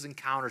story of his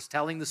encounters,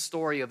 telling the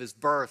story of his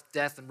birth,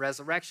 death, and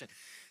resurrection.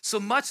 So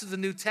much of the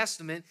New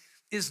Testament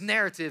is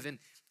narrative. And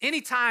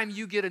anytime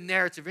you get a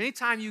narrative,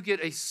 anytime you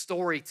get a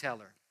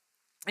storyteller,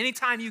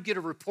 anytime you get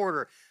a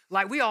reporter,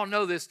 like we all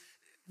know this,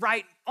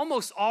 right?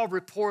 Almost all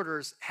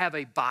reporters have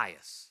a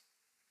bias,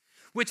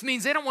 which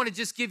means they don't want to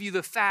just give you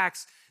the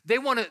facts. They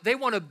want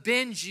to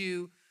bend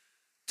you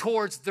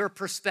towards their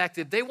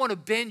perspective. They want to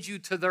bend you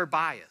to their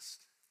bias,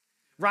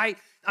 right?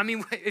 I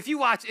mean, if you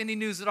watch any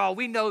news at all,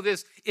 we know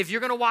this. If you're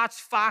going to watch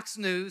Fox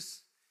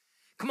News,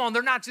 come on,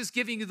 they're not just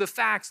giving you the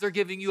facts, they're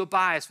giving you a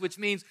bias, which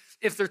means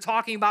if they're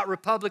talking about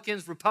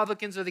Republicans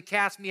are the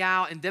cast me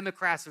out and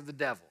Democrats are the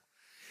devil.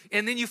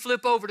 And then you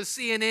flip over to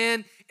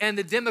CNN and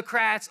the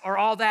Democrats are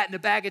all that in a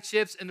bag of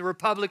chips and the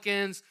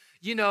Republicans,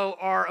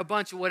 are a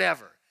bunch of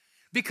whatever.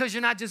 Because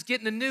you're not just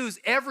getting the news.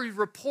 Every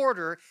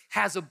reporter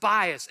has a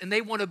bias and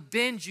they want to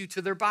bend you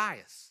to their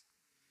bias.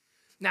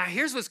 Now,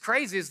 here's what's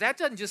crazy is that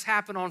doesn't just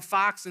happen on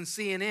Fox and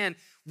CNN.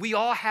 We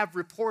all have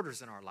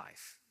reporters in our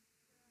life.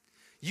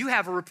 You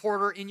have a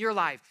reporter in your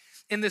life.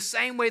 In the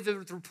same way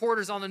that the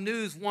reporters on the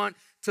news want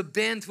to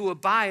bend to a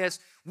bias,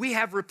 we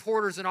have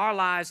reporters in our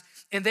lives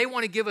and they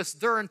want to give us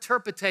their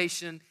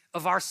interpretation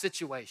of our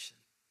situation.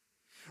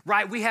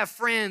 Right? We have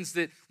friends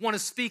that want to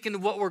speak into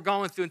what we're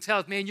going through and tell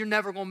us, man, you're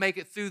never going to make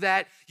it through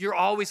that. You're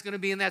always going to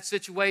be in that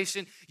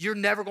situation. You're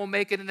never going to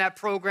make it in that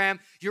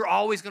program. You're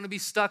always going to be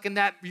stuck in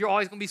that. You're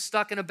always going to be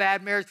stuck in a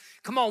bad marriage.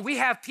 Come on, we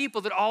have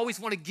people that always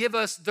want to give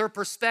us their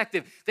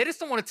perspective. They just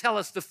don't want to tell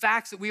us the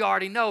facts that we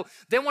already know.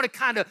 They want to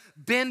kind of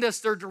bend us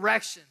their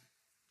direction.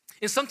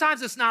 And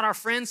sometimes it's not our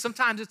friends.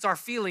 Sometimes it's our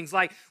feelings.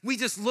 Like we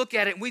just look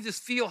at it and we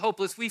just feel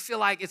hopeless. We feel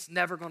like it's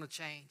never going to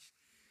change.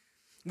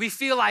 We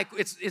feel like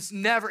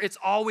it's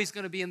always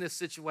going to be in this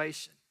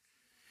situation,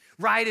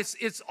 right?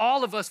 It's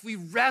all of us. We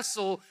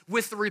wrestle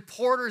with the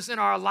reporters in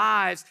our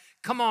lives.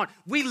 Come on,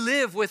 we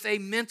live with a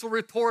mental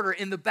reporter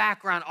in the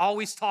background,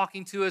 always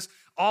talking to us,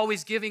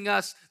 always giving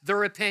us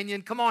their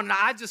opinion. Come on, now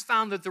I just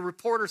found that the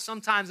reporter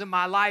sometimes in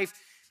my life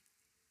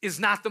is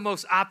not the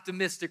most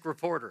optimistic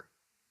reporter.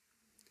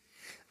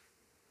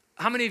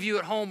 How many of you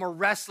at home are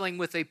wrestling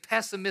with a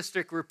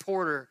pessimistic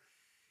reporter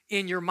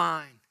in your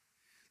mind?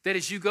 That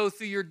as you go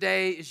through your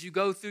day, as you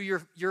go through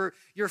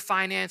your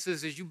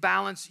finances, as you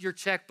balance your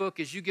checkbook,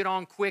 as you get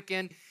on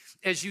Quicken,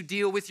 as you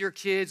deal with your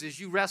kids, as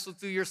you wrestle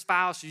through your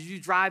spouse, as you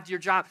drive to your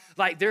job,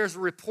 like there's a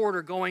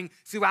reporter going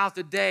throughout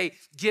the day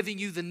giving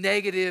you the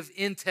negative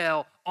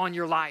intel on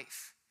your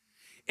life.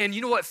 And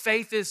you know what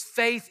faith is?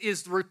 Faith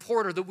is the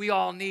reporter that we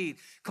all need.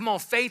 Come on,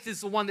 faith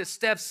is the one that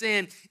steps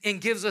in and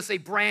gives us a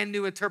brand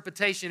new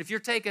interpretation. If you're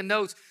taking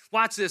notes,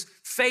 watch this.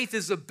 Faith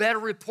is a better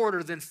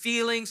reporter than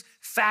feelings,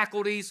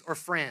 faculties, or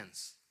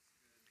friends.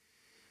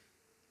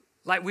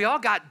 Like we all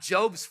got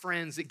Job's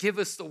friends that give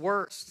us the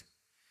worst.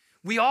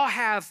 We all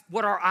have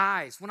what our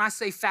eyes, when I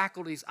say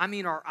faculties, I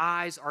mean our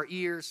eyes, our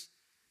ears.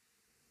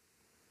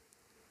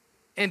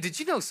 And did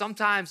you know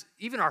sometimes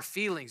even our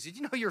feelings, did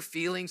you know your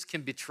feelings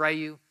can betray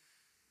you?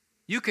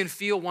 You can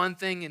feel one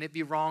thing and it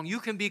be wrong. You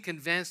can be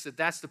convinced that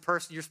that's the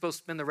person you're supposed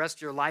to spend the rest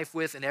of your life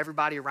with, and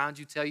everybody around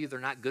you tell you they're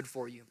not good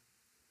for you.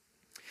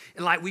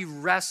 And like we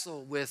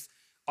wrestle with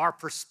our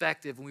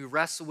perspective, and we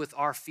wrestle with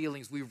our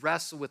feelings, we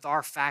wrestle with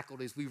our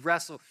faculties, we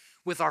wrestle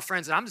with our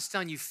friends. And I'm just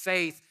telling you,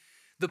 faith,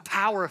 the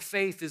power of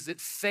faith is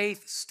that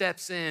faith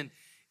steps in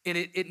and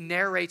it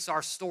narrates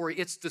our story.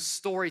 It's the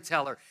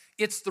storyteller.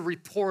 It's the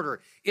reporter.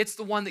 It's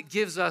the one that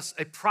gives us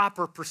a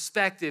proper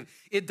perspective.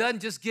 It doesn't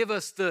just give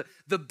us the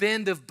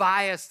bend of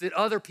bias that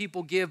other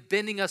people give,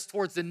 bending us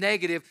towards the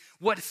negative.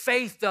 What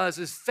faith does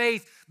is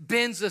faith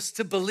bends us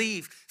to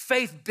believe.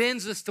 Faith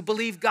bends us to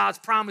believe God's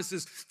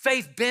promises.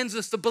 Faith bends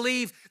us to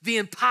believe the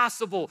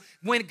impossible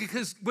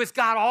because with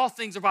God all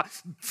things are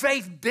possible.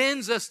 Faith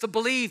bends us to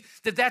believe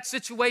that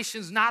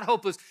situation is not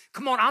hopeless.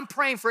 Come on, I'm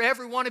praying for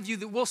every one of you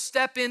that we'll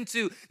step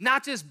into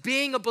not just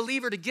being a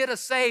believer to get us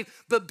saved,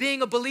 but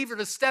being a believer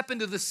to step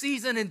into the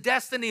season and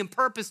destiny and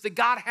purpose that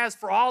God has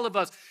for all of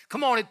us.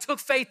 Come on, it took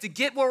faith to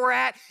get where we're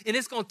at, and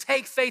it's going to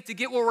take faith to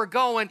get where we're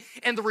going,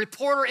 and the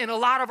reporter in a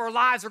lot of our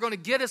lives are going to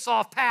get us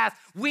off path.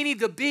 We need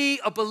to be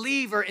a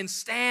believer and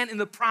stand in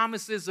the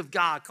promises of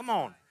God. Come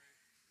on.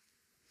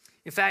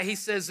 In fact, he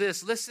says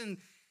this, listen,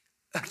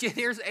 again,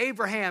 here's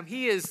Abraham.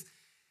 He is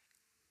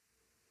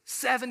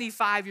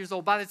 75 years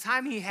old. By the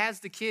time he has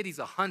the kid, he's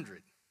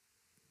 100.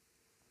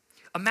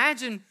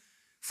 Imagine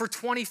for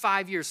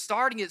 25 years,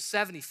 starting at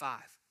 75.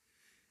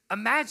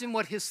 Imagine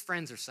what his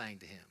friends are saying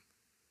to him.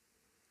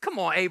 Come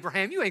on,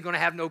 Abraham, you ain't gonna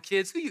have no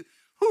kids.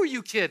 Who are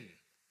you kidding?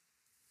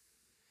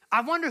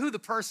 I wonder who the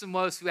person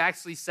was who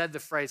actually said the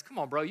phrase, come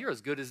on, bro, you're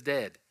as good as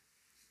dead.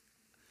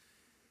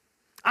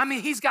 I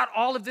mean, he's got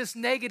all of this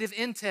negative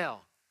intel.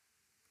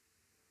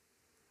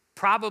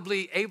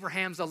 Probably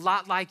Abraham's a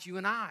lot like you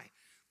and I.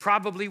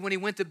 Probably when he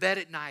went to bed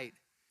at night,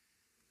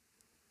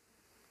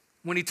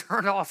 when he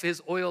turned off his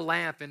oil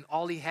lamp and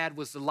all he had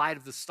was the light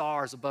of the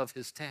stars above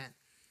his tent.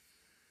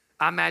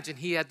 I imagine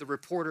he had the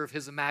reporter of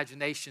his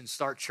imagination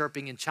start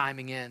chirping and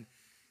chiming in.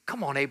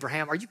 Come on,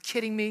 Abraham, are you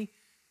kidding me?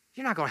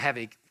 You're not gonna have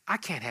any, I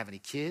can't have any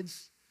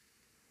kids.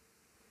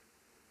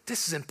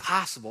 This is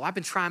impossible. I've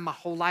been trying my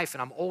whole life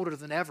and I'm older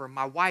than ever.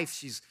 My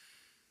wife,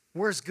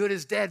 we're as good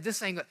as dead.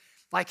 This ain't,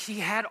 like he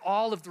had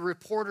all of the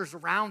reporters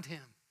around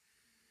him.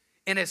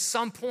 And at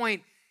some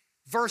point,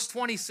 verse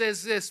 20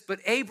 says this, but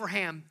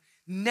Abraham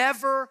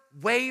never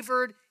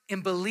wavered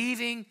in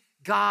believing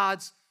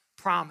God's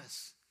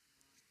promise.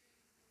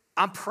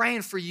 I'm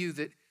praying for you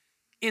that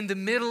in the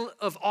middle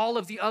of all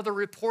of the other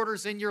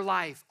reporters in your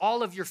life,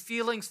 all of your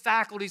feelings,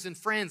 faculties, and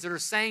friends that are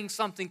saying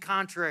something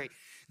contrary,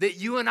 that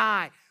you and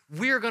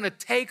we're gonna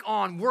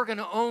we're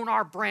gonna own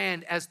our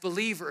brand as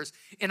believers.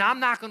 And I'm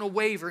not gonna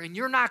waver, and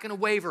you're not gonna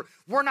waver.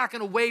 We're not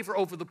gonna waver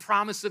over the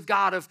promise of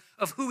God, of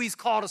who he's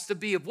called us to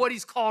be, of what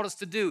he's called us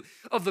to do,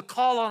 of the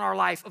call on our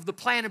life, of the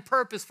plan and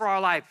purpose for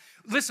our life.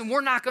 Listen,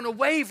 we're not gonna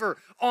waver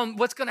on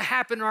what's gonna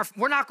happen.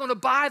 We're not gonna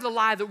buy the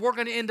lie that we're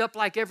gonna end up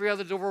like every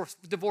other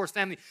divorced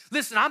family.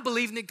 Listen, I'm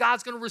believing that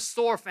God's gonna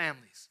restore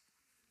families.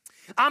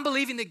 I'm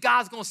believing that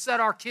God's gonna set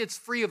our kids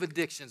free of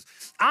addictions.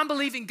 I'm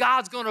believing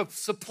God's gonna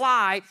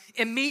supply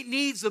and meet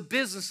needs of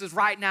businesses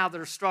right now that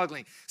are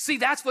struggling. See,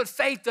 that's what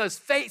faith does.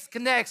 Faith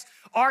connects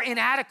our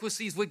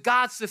inadequacies with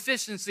God's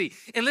sufficiency.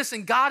 And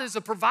listen, God is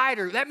a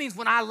provider. That means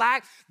when I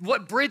lack,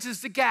 what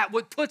bridges the gap,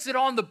 what puts it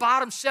on the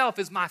bottom shelf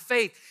is my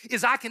faith,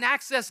 is I can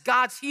access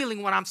God's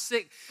healing when I'm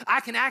sick. I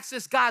can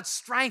access God's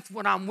strength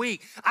when I'm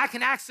weak. I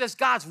can access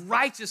God's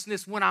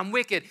righteousness when I'm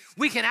wicked.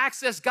 We can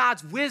access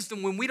God's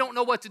wisdom when we don't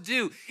know what to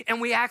do. And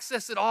we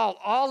access it all.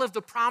 All of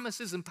the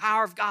promises and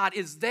power of God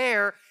is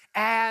there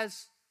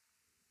as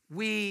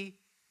we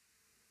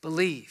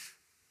believe.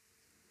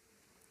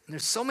 And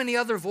there's so many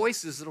other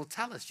voices that'll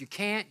tell us you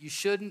can't, you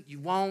shouldn't, you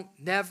won't,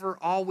 never,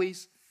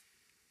 always.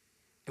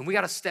 And we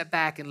got to step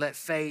back and let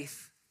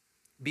faith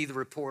be the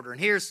reporter.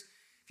 And here's,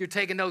 if you're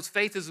taking notes,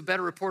 faith is a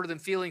better reporter than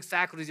feelings,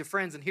 faculties, or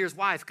friends. And here's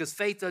why, because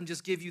faith doesn't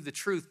just give you the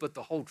truth, but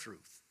the whole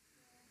truth.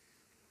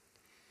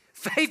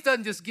 Faith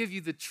doesn't just give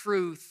you the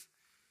truth,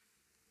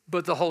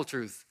 but the whole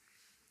truth.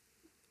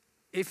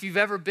 If you've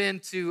ever been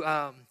to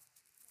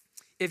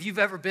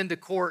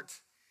court,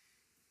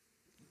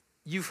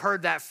 you've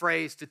heard that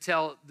phrase, to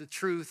tell the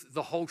truth,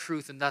 the whole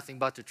truth, and nothing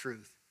but the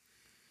truth.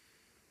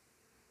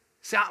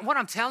 So what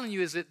I'm telling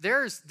you is that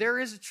there is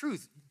a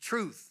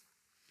truth,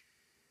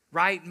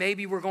 right?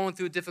 Maybe we're going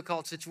through a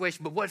difficult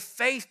situation, but what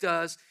faith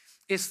does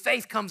is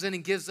faith comes in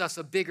and gives us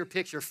a bigger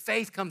picture.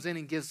 Faith comes in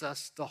and gives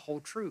us the whole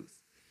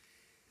truth.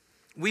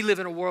 We live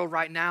in a world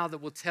right now that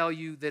will tell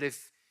you that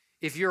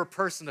if you're a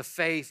person of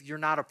faith, you're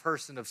not a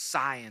person of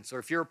science. Or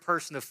if you're a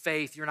person of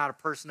faith, you're not a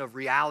person of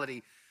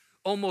reality.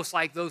 Almost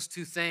like those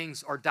two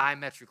things are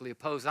diametrically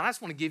opposed. And I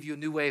just want to give you a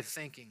new way of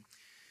thinking.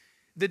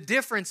 The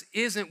difference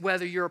isn't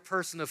whether you're a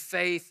person of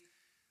faith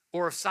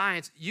or of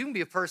science. You can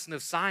be a person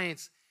of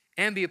science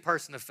and be a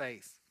person of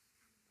faith.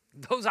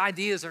 Those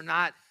ideas are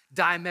not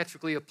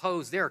diametrically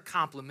opposed. They're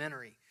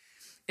complementary.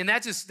 And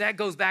that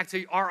goes back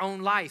to our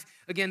own life.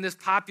 Again, this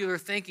popular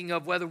thinking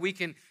of whether we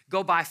can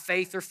go by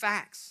faith or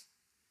facts.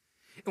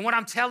 And what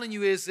I'm telling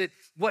you is that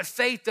what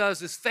faith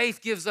does is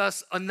faith gives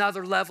us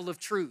another level of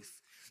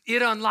truth.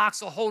 It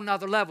unlocks a whole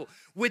nother level,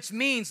 which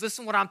means,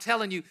 listen what I'm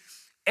telling you,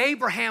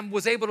 Abraham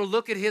was able to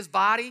look at his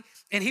body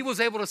and he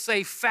was able to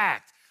say,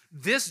 fact,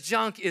 this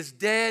junk is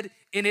dead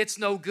and it's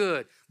no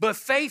good. But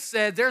faith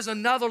said there's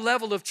another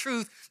level of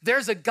truth.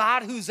 There's a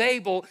God who's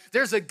able.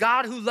 There's a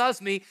God who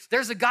loves me.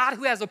 There's a God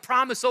who has a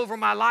promise over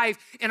my life.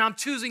 And I'm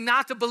choosing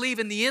not to believe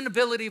in the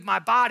inability of my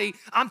body.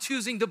 I'm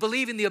choosing to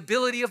believe in the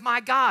ability of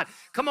my God.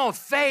 Come on,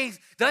 faith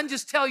doesn't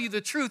just tell you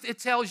the truth. It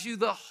tells you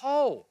the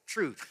whole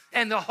truth.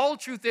 And the whole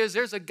truth is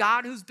there's a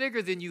God who's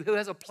bigger than you, who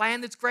has a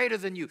plan that's greater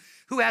than you,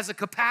 who has a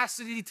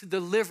capacity to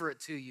deliver it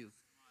to you.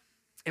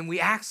 And we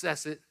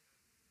access it,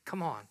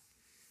 come on,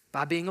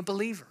 by being a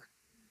believer.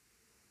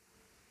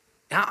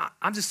 Now,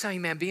 I'm just telling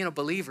you, man, being a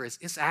believer,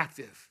 it's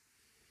active.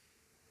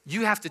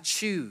 You have to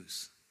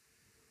choose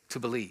to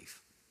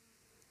believe.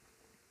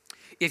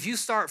 If you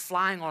start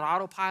flying on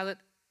autopilot,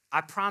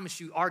 I promise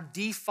you, our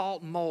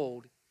default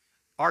mode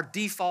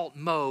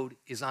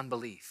is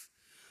unbelief.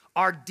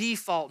 Our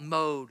default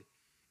mode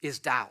is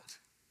doubt.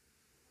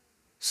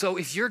 So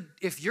if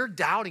you're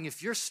doubting,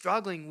 if you're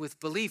struggling with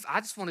belief, I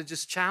just want to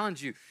just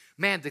challenge you,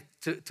 man,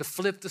 to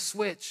flip the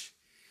switch.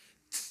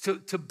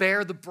 To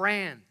bear the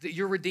brand that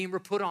your Redeemer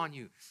put on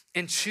you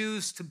and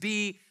choose to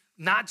be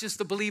not just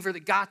the believer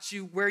that got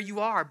you where you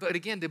are, but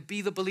again, to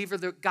be the believer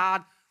that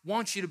God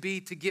wants you to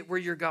be to get where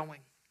you're going.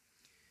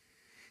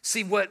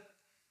 See, what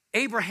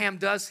Abraham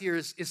does here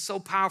is so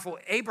powerful.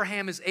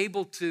 Abraham is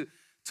able to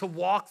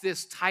walk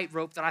this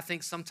tightrope that I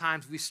think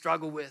sometimes we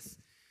struggle with,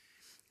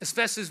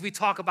 especially as we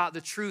talk about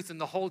the truth and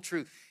the whole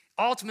truth.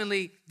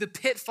 Ultimately, the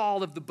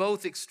pitfall of the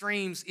both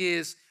extremes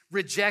is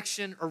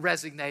rejection or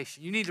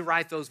resignation. You need to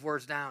write those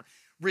words down.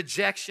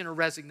 Rejection or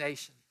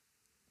resignation.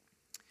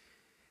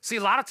 See,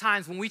 a lot of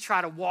times when we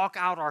try to walk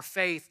out our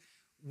faith,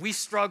 we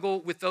struggle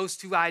with those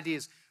two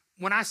ideas.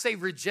 When I say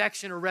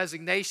rejection or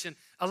resignation,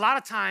 a lot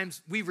of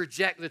times we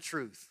reject the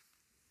truth.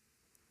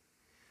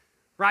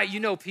 Right? You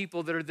know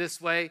people that are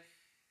this way.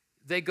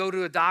 They go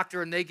to a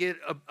doctor and they get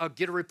a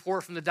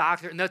report from the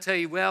doctor and they'll tell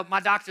you, well, my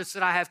doctor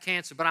said I have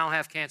cancer, but I don't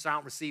have cancer. I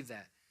don't receive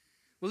that.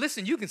 Well,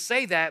 listen, you can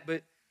say that,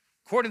 but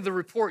according to the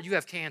report, you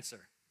have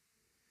cancer.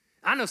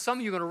 I know some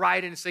of you are going to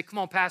write in and say, come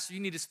on, Pastor, you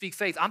need to speak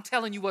faith. I'm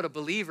telling you what a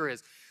believer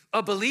is.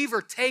 A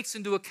believer takes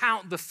into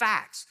account the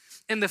facts.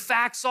 And the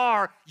facts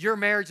are your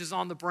marriage is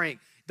on the brink.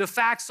 The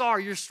facts are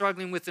you're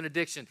struggling with an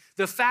addiction.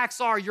 The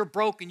facts are you're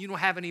broken. You don't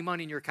have any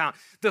money in your account.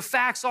 The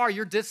facts are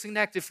you're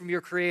disconnected from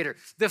your Creator.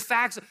 The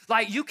facts,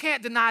 like you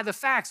can't deny the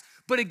facts.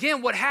 But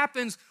again, what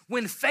happens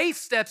when faith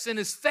steps in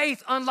is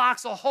faith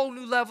unlocks a whole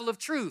new level of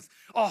truth,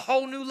 a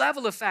whole new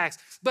level of facts.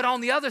 But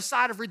on the other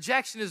side of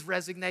rejection is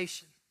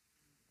resignation.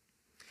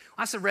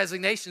 When I said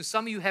resignation,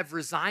 some of you have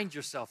resigned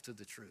yourself to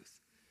the truth.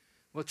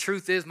 Well,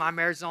 truth is my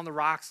marriage is on the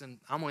rocks and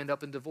I'm going to end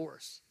up in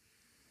divorce.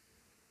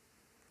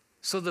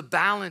 So the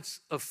balance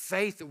of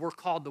faith that we're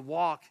called to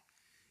walk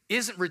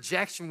isn't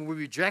rejection when we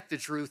reject the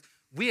truth.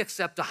 We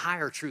accept a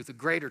higher truth, a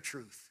greater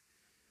truth.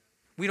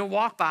 We don't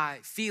walk by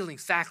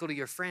feelings, faculty,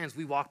 or friends.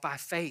 We walk by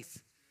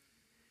faith.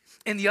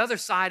 And the other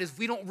side is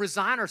we don't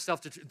resign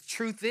ourselves to truth.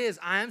 Truth is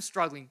I am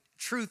struggling.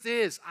 Truth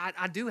is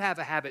I do have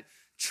a habit.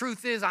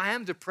 Truth is I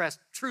am depressed.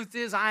 Truth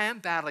is I am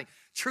battling.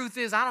 Truth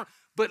is I don't.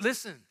 But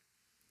listen,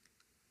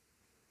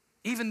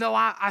 even though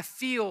I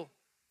feel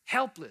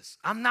helpless,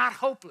 I'm not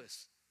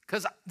hopeless.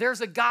 Because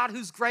there's a God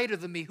who's greater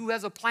than me, who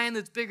has a plan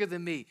that's bigger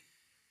than me.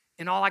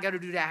 And all I got to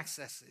do to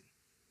access it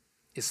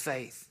is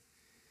faith.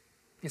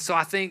 And so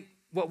I think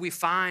what we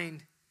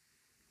find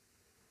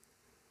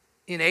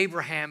in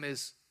Abraham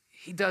is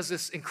he does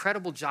this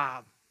incredible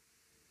job.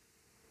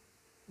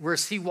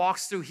 Whereas he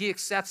walks through, he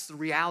accepts the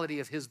reality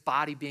of his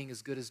body being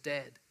as good as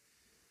dead.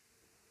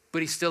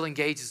 But he still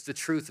engages the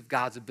truth of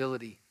God's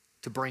ability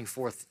to bring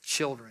forth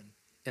children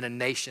and a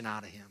nation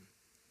out of him.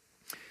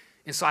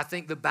 And so I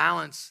think the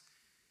balance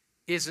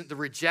isn't the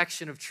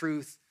rejection of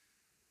truth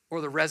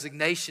or the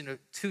resignation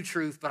to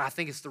truth, but I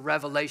think it's the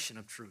revelation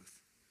of truth.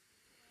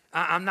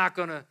 I'm not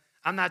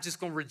just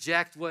going to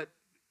reject what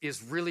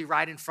is really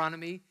right in front of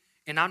me,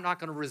 and I'm not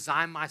going to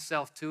resign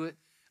myself to it.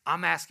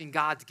 I'm asking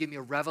God to give me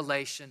a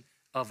revelation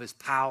of his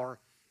power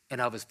and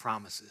of his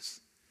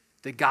promises.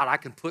 That God, I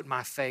can put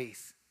my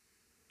faith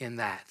in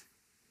that.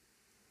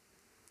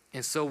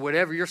 And so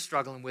whatever you're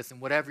struggling with and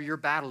whatever your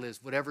battle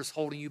is, whatever's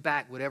holding you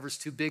back, whatever's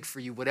too big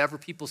for you, whatever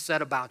people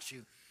said about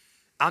you,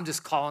 I'm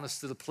just calling us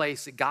to the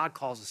place that God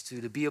calls us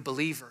to be a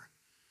believer,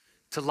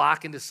 to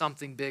lock into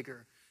something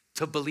bigger,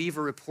 to believe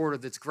a reporter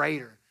that's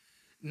greater,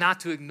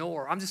 not to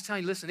ignore. I'm just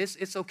telling you, listen,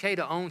 it's okay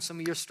to own some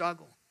of your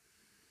struggle,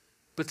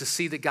 but to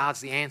see that God's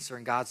the answer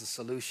and God's the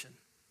solution.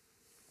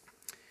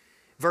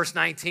 Verse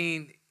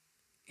 19,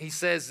 he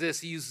says this,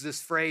 he uses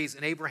this phrase,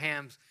 and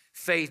Abraham's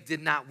faith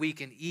did not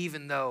weaken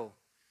even though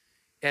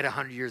at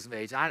 100 years of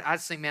age. I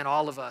just think, man,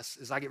 all of us,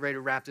 as I get ready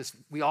to wrap this,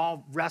 we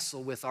all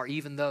wrestle with our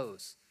even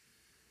those.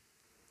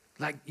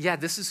 Like, yeah,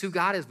 this is who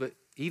God is, but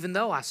even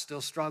though I still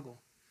struggle,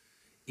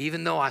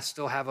 even though I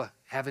still have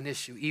an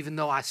issue, even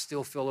though I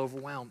still feel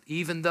overwhelmed,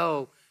 even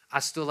though I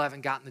still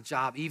haven't gotten the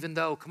job, even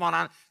though, come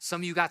on,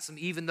 some of you got some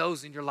even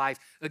those in your life.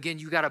 Again,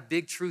 you got a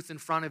big truth in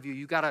front of you.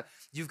 You've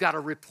got a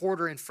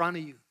reporter in front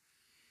of you.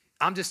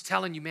 I'm just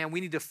telling you, man, we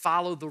need to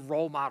follow the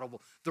role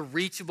model, the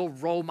reachable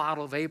role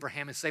model of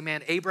Abraham and say,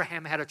 man,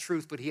 Abraham had a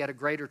truth, but he had a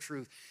greater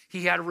truth.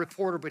 He had a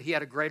reporter, but he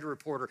had a greater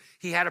reporter.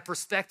 He had a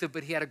perspective,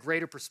 but he had a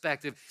greater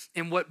perspective.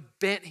 And what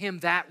bent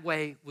him that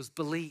way was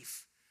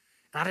belief.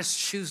 And I just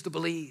choose to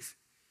believe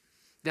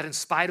that in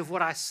spite of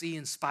what I see,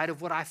 in spite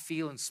of what I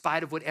feel, in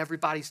spite of what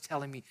everybody's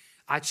telling me,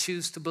 I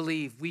choose to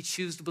believe. We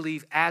choose to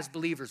believe as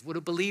believers. What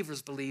do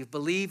believers believe?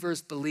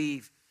 Believers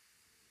believe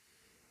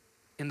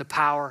in the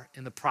power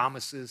and the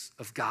promises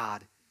of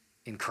God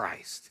in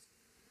Christ.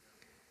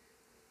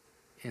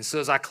 And so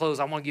as I close,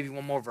 I want to give you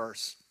one more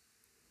verse.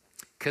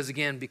 Because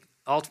again,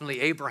 ultimately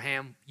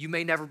Abraham, you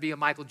may never be a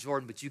Michael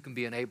Jordan, but you can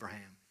be an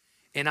Abraham.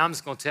 And I'm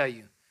just going to tell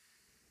you,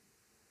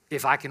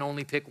 if I can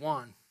only pick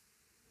one,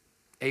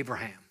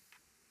 Abraham.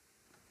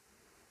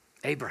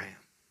 Abraham.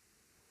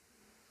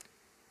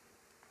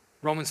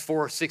 Romans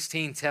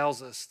 4:16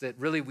 tells us that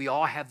really we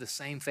all have the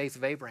same faith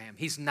of Abraham.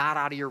 He's not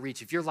out of your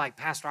reach. If you're like,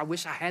 Pastor, I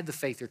wish I had the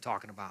faith you're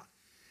talking about.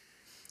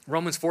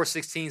 Romans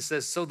 4:16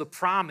 says, so the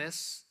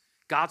promise,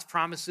 God's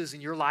promises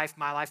in your life,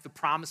 my life, the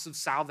promise of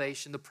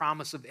salvation, the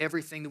promise of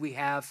everything that we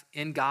have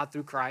in God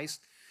through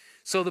Christ.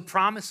 So the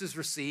promise is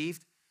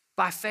received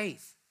by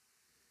faith.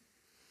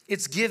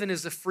 It's given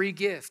as a free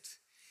gift.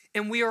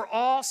 And we are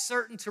all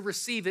certain to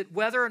receive it,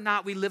 whether or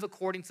not we live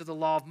according to the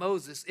law of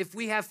Moses. If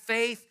we have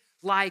faith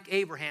like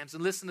Abraham's,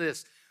 and listen to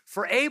this,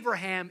 for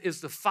Abraham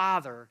is the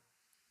father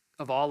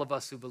of all of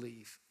us who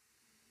believe.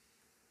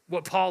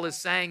 What Paul is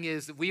saying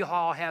is that we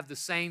all have the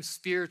same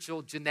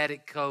spiritual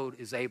genetic code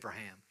as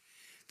Abraham.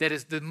 That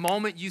is the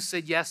moment you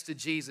said yes to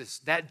Jesus,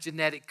 that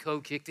genetic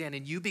code kicked in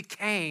and you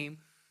became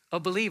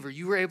a believer.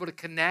 You were able to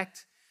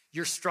connect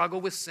your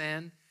struggle with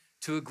sin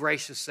to a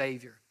gracious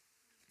Savior.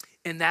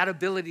 And that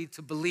ability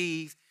to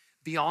believe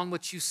beyond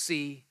what you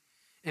see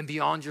and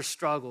beyond your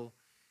struggle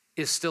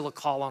is still a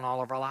call on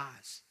all of our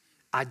lives.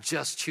 I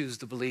just choose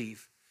to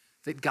believe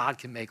that God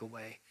can make a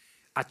way.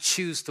 I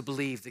choose to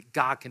believe that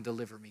God can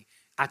deliver me.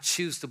 I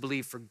choose to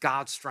believe for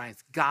God's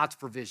strength, God's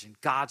provision,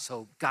 God's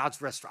hope,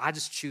 God's restoration. I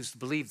just choose to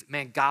believe that,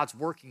 man, God's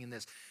working in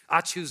this. I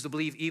choose to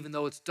believe even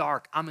though it's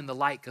dark, I'm in the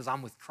light because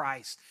I'm with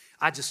Christ.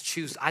 I just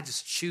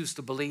choose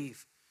to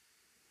believe.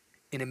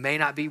 And it may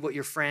not be what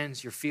your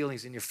friends, your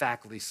feelings, and your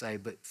faculty say,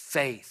 but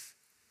faith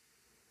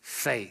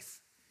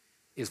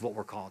is what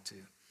we're called to.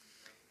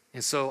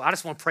 And so I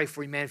just want to pray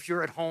for you, man. If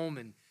you're at home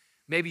and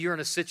maybe you're in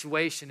a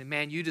situation and,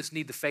 man, you just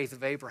need the faith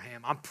of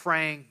Abraham, I'm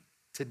praying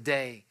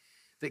today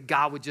that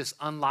God would just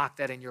unlock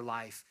that in your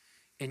life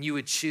and you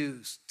would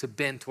choose to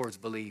bend towards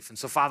belief. And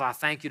so, Father, I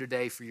thank you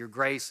today for your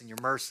grace and your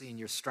mercy and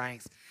your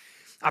strength.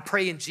 I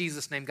pray in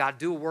Jesus' name, God,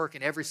 do a work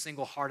in every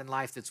single heart and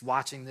life that's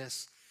watching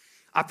this.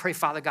 I pray,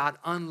 Father God,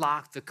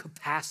 unlock the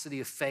capacity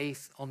of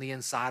faith on the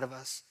inside of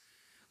us.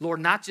 Lord,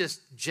 not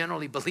just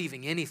generally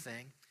believing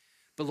anything,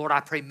 but Lord,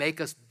 I pray,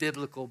 make us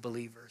biblical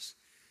believers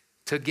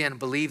to, again,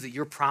 believe that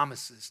your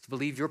promises, to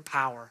believe your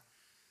power,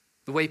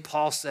 the way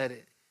Paul said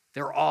it,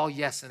 they're all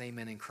yes and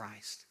amen in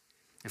Christ.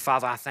 And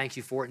Father, I thank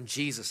you for it in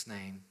Jesus'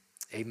 name,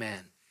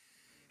 amen.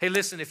 Hey,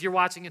 listen, if you're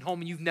watching at home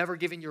and you've never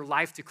given your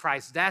life to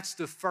Christ, that's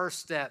the first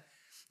step.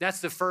 That's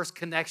the first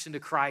connection to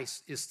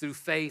Christ is through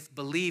faith,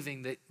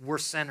 believing that we're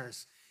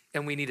sinners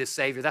and we need a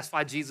Savior. That's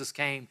why Jesus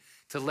came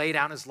to lay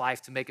down his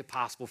life to make it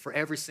possible for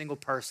every single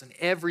person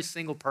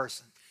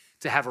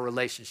to have a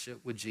relationship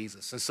with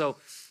Jesus. And so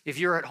if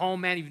you're at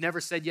home, man, you've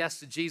never said yes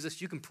to Jesus,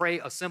 you can pray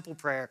a simple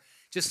prayer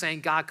just saying,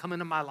 God, come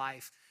into my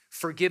life.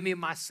 Forgive me of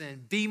my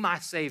sin. Be my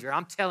Savior.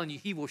 I'm telling you,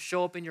 he will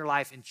show up in your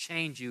life and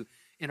change you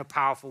in a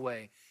powerful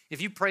way.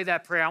 If you pray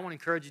that prayer, I want to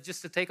encourage you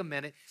just to take a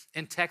minute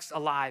and text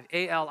ALIVE,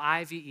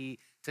 ALIVE,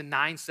 to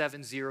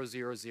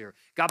 97000.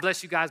 God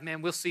bless you guys,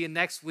 man. We'll see you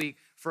next week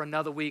for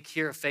another week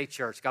here at Faith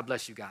Church. God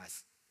bless you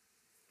guys.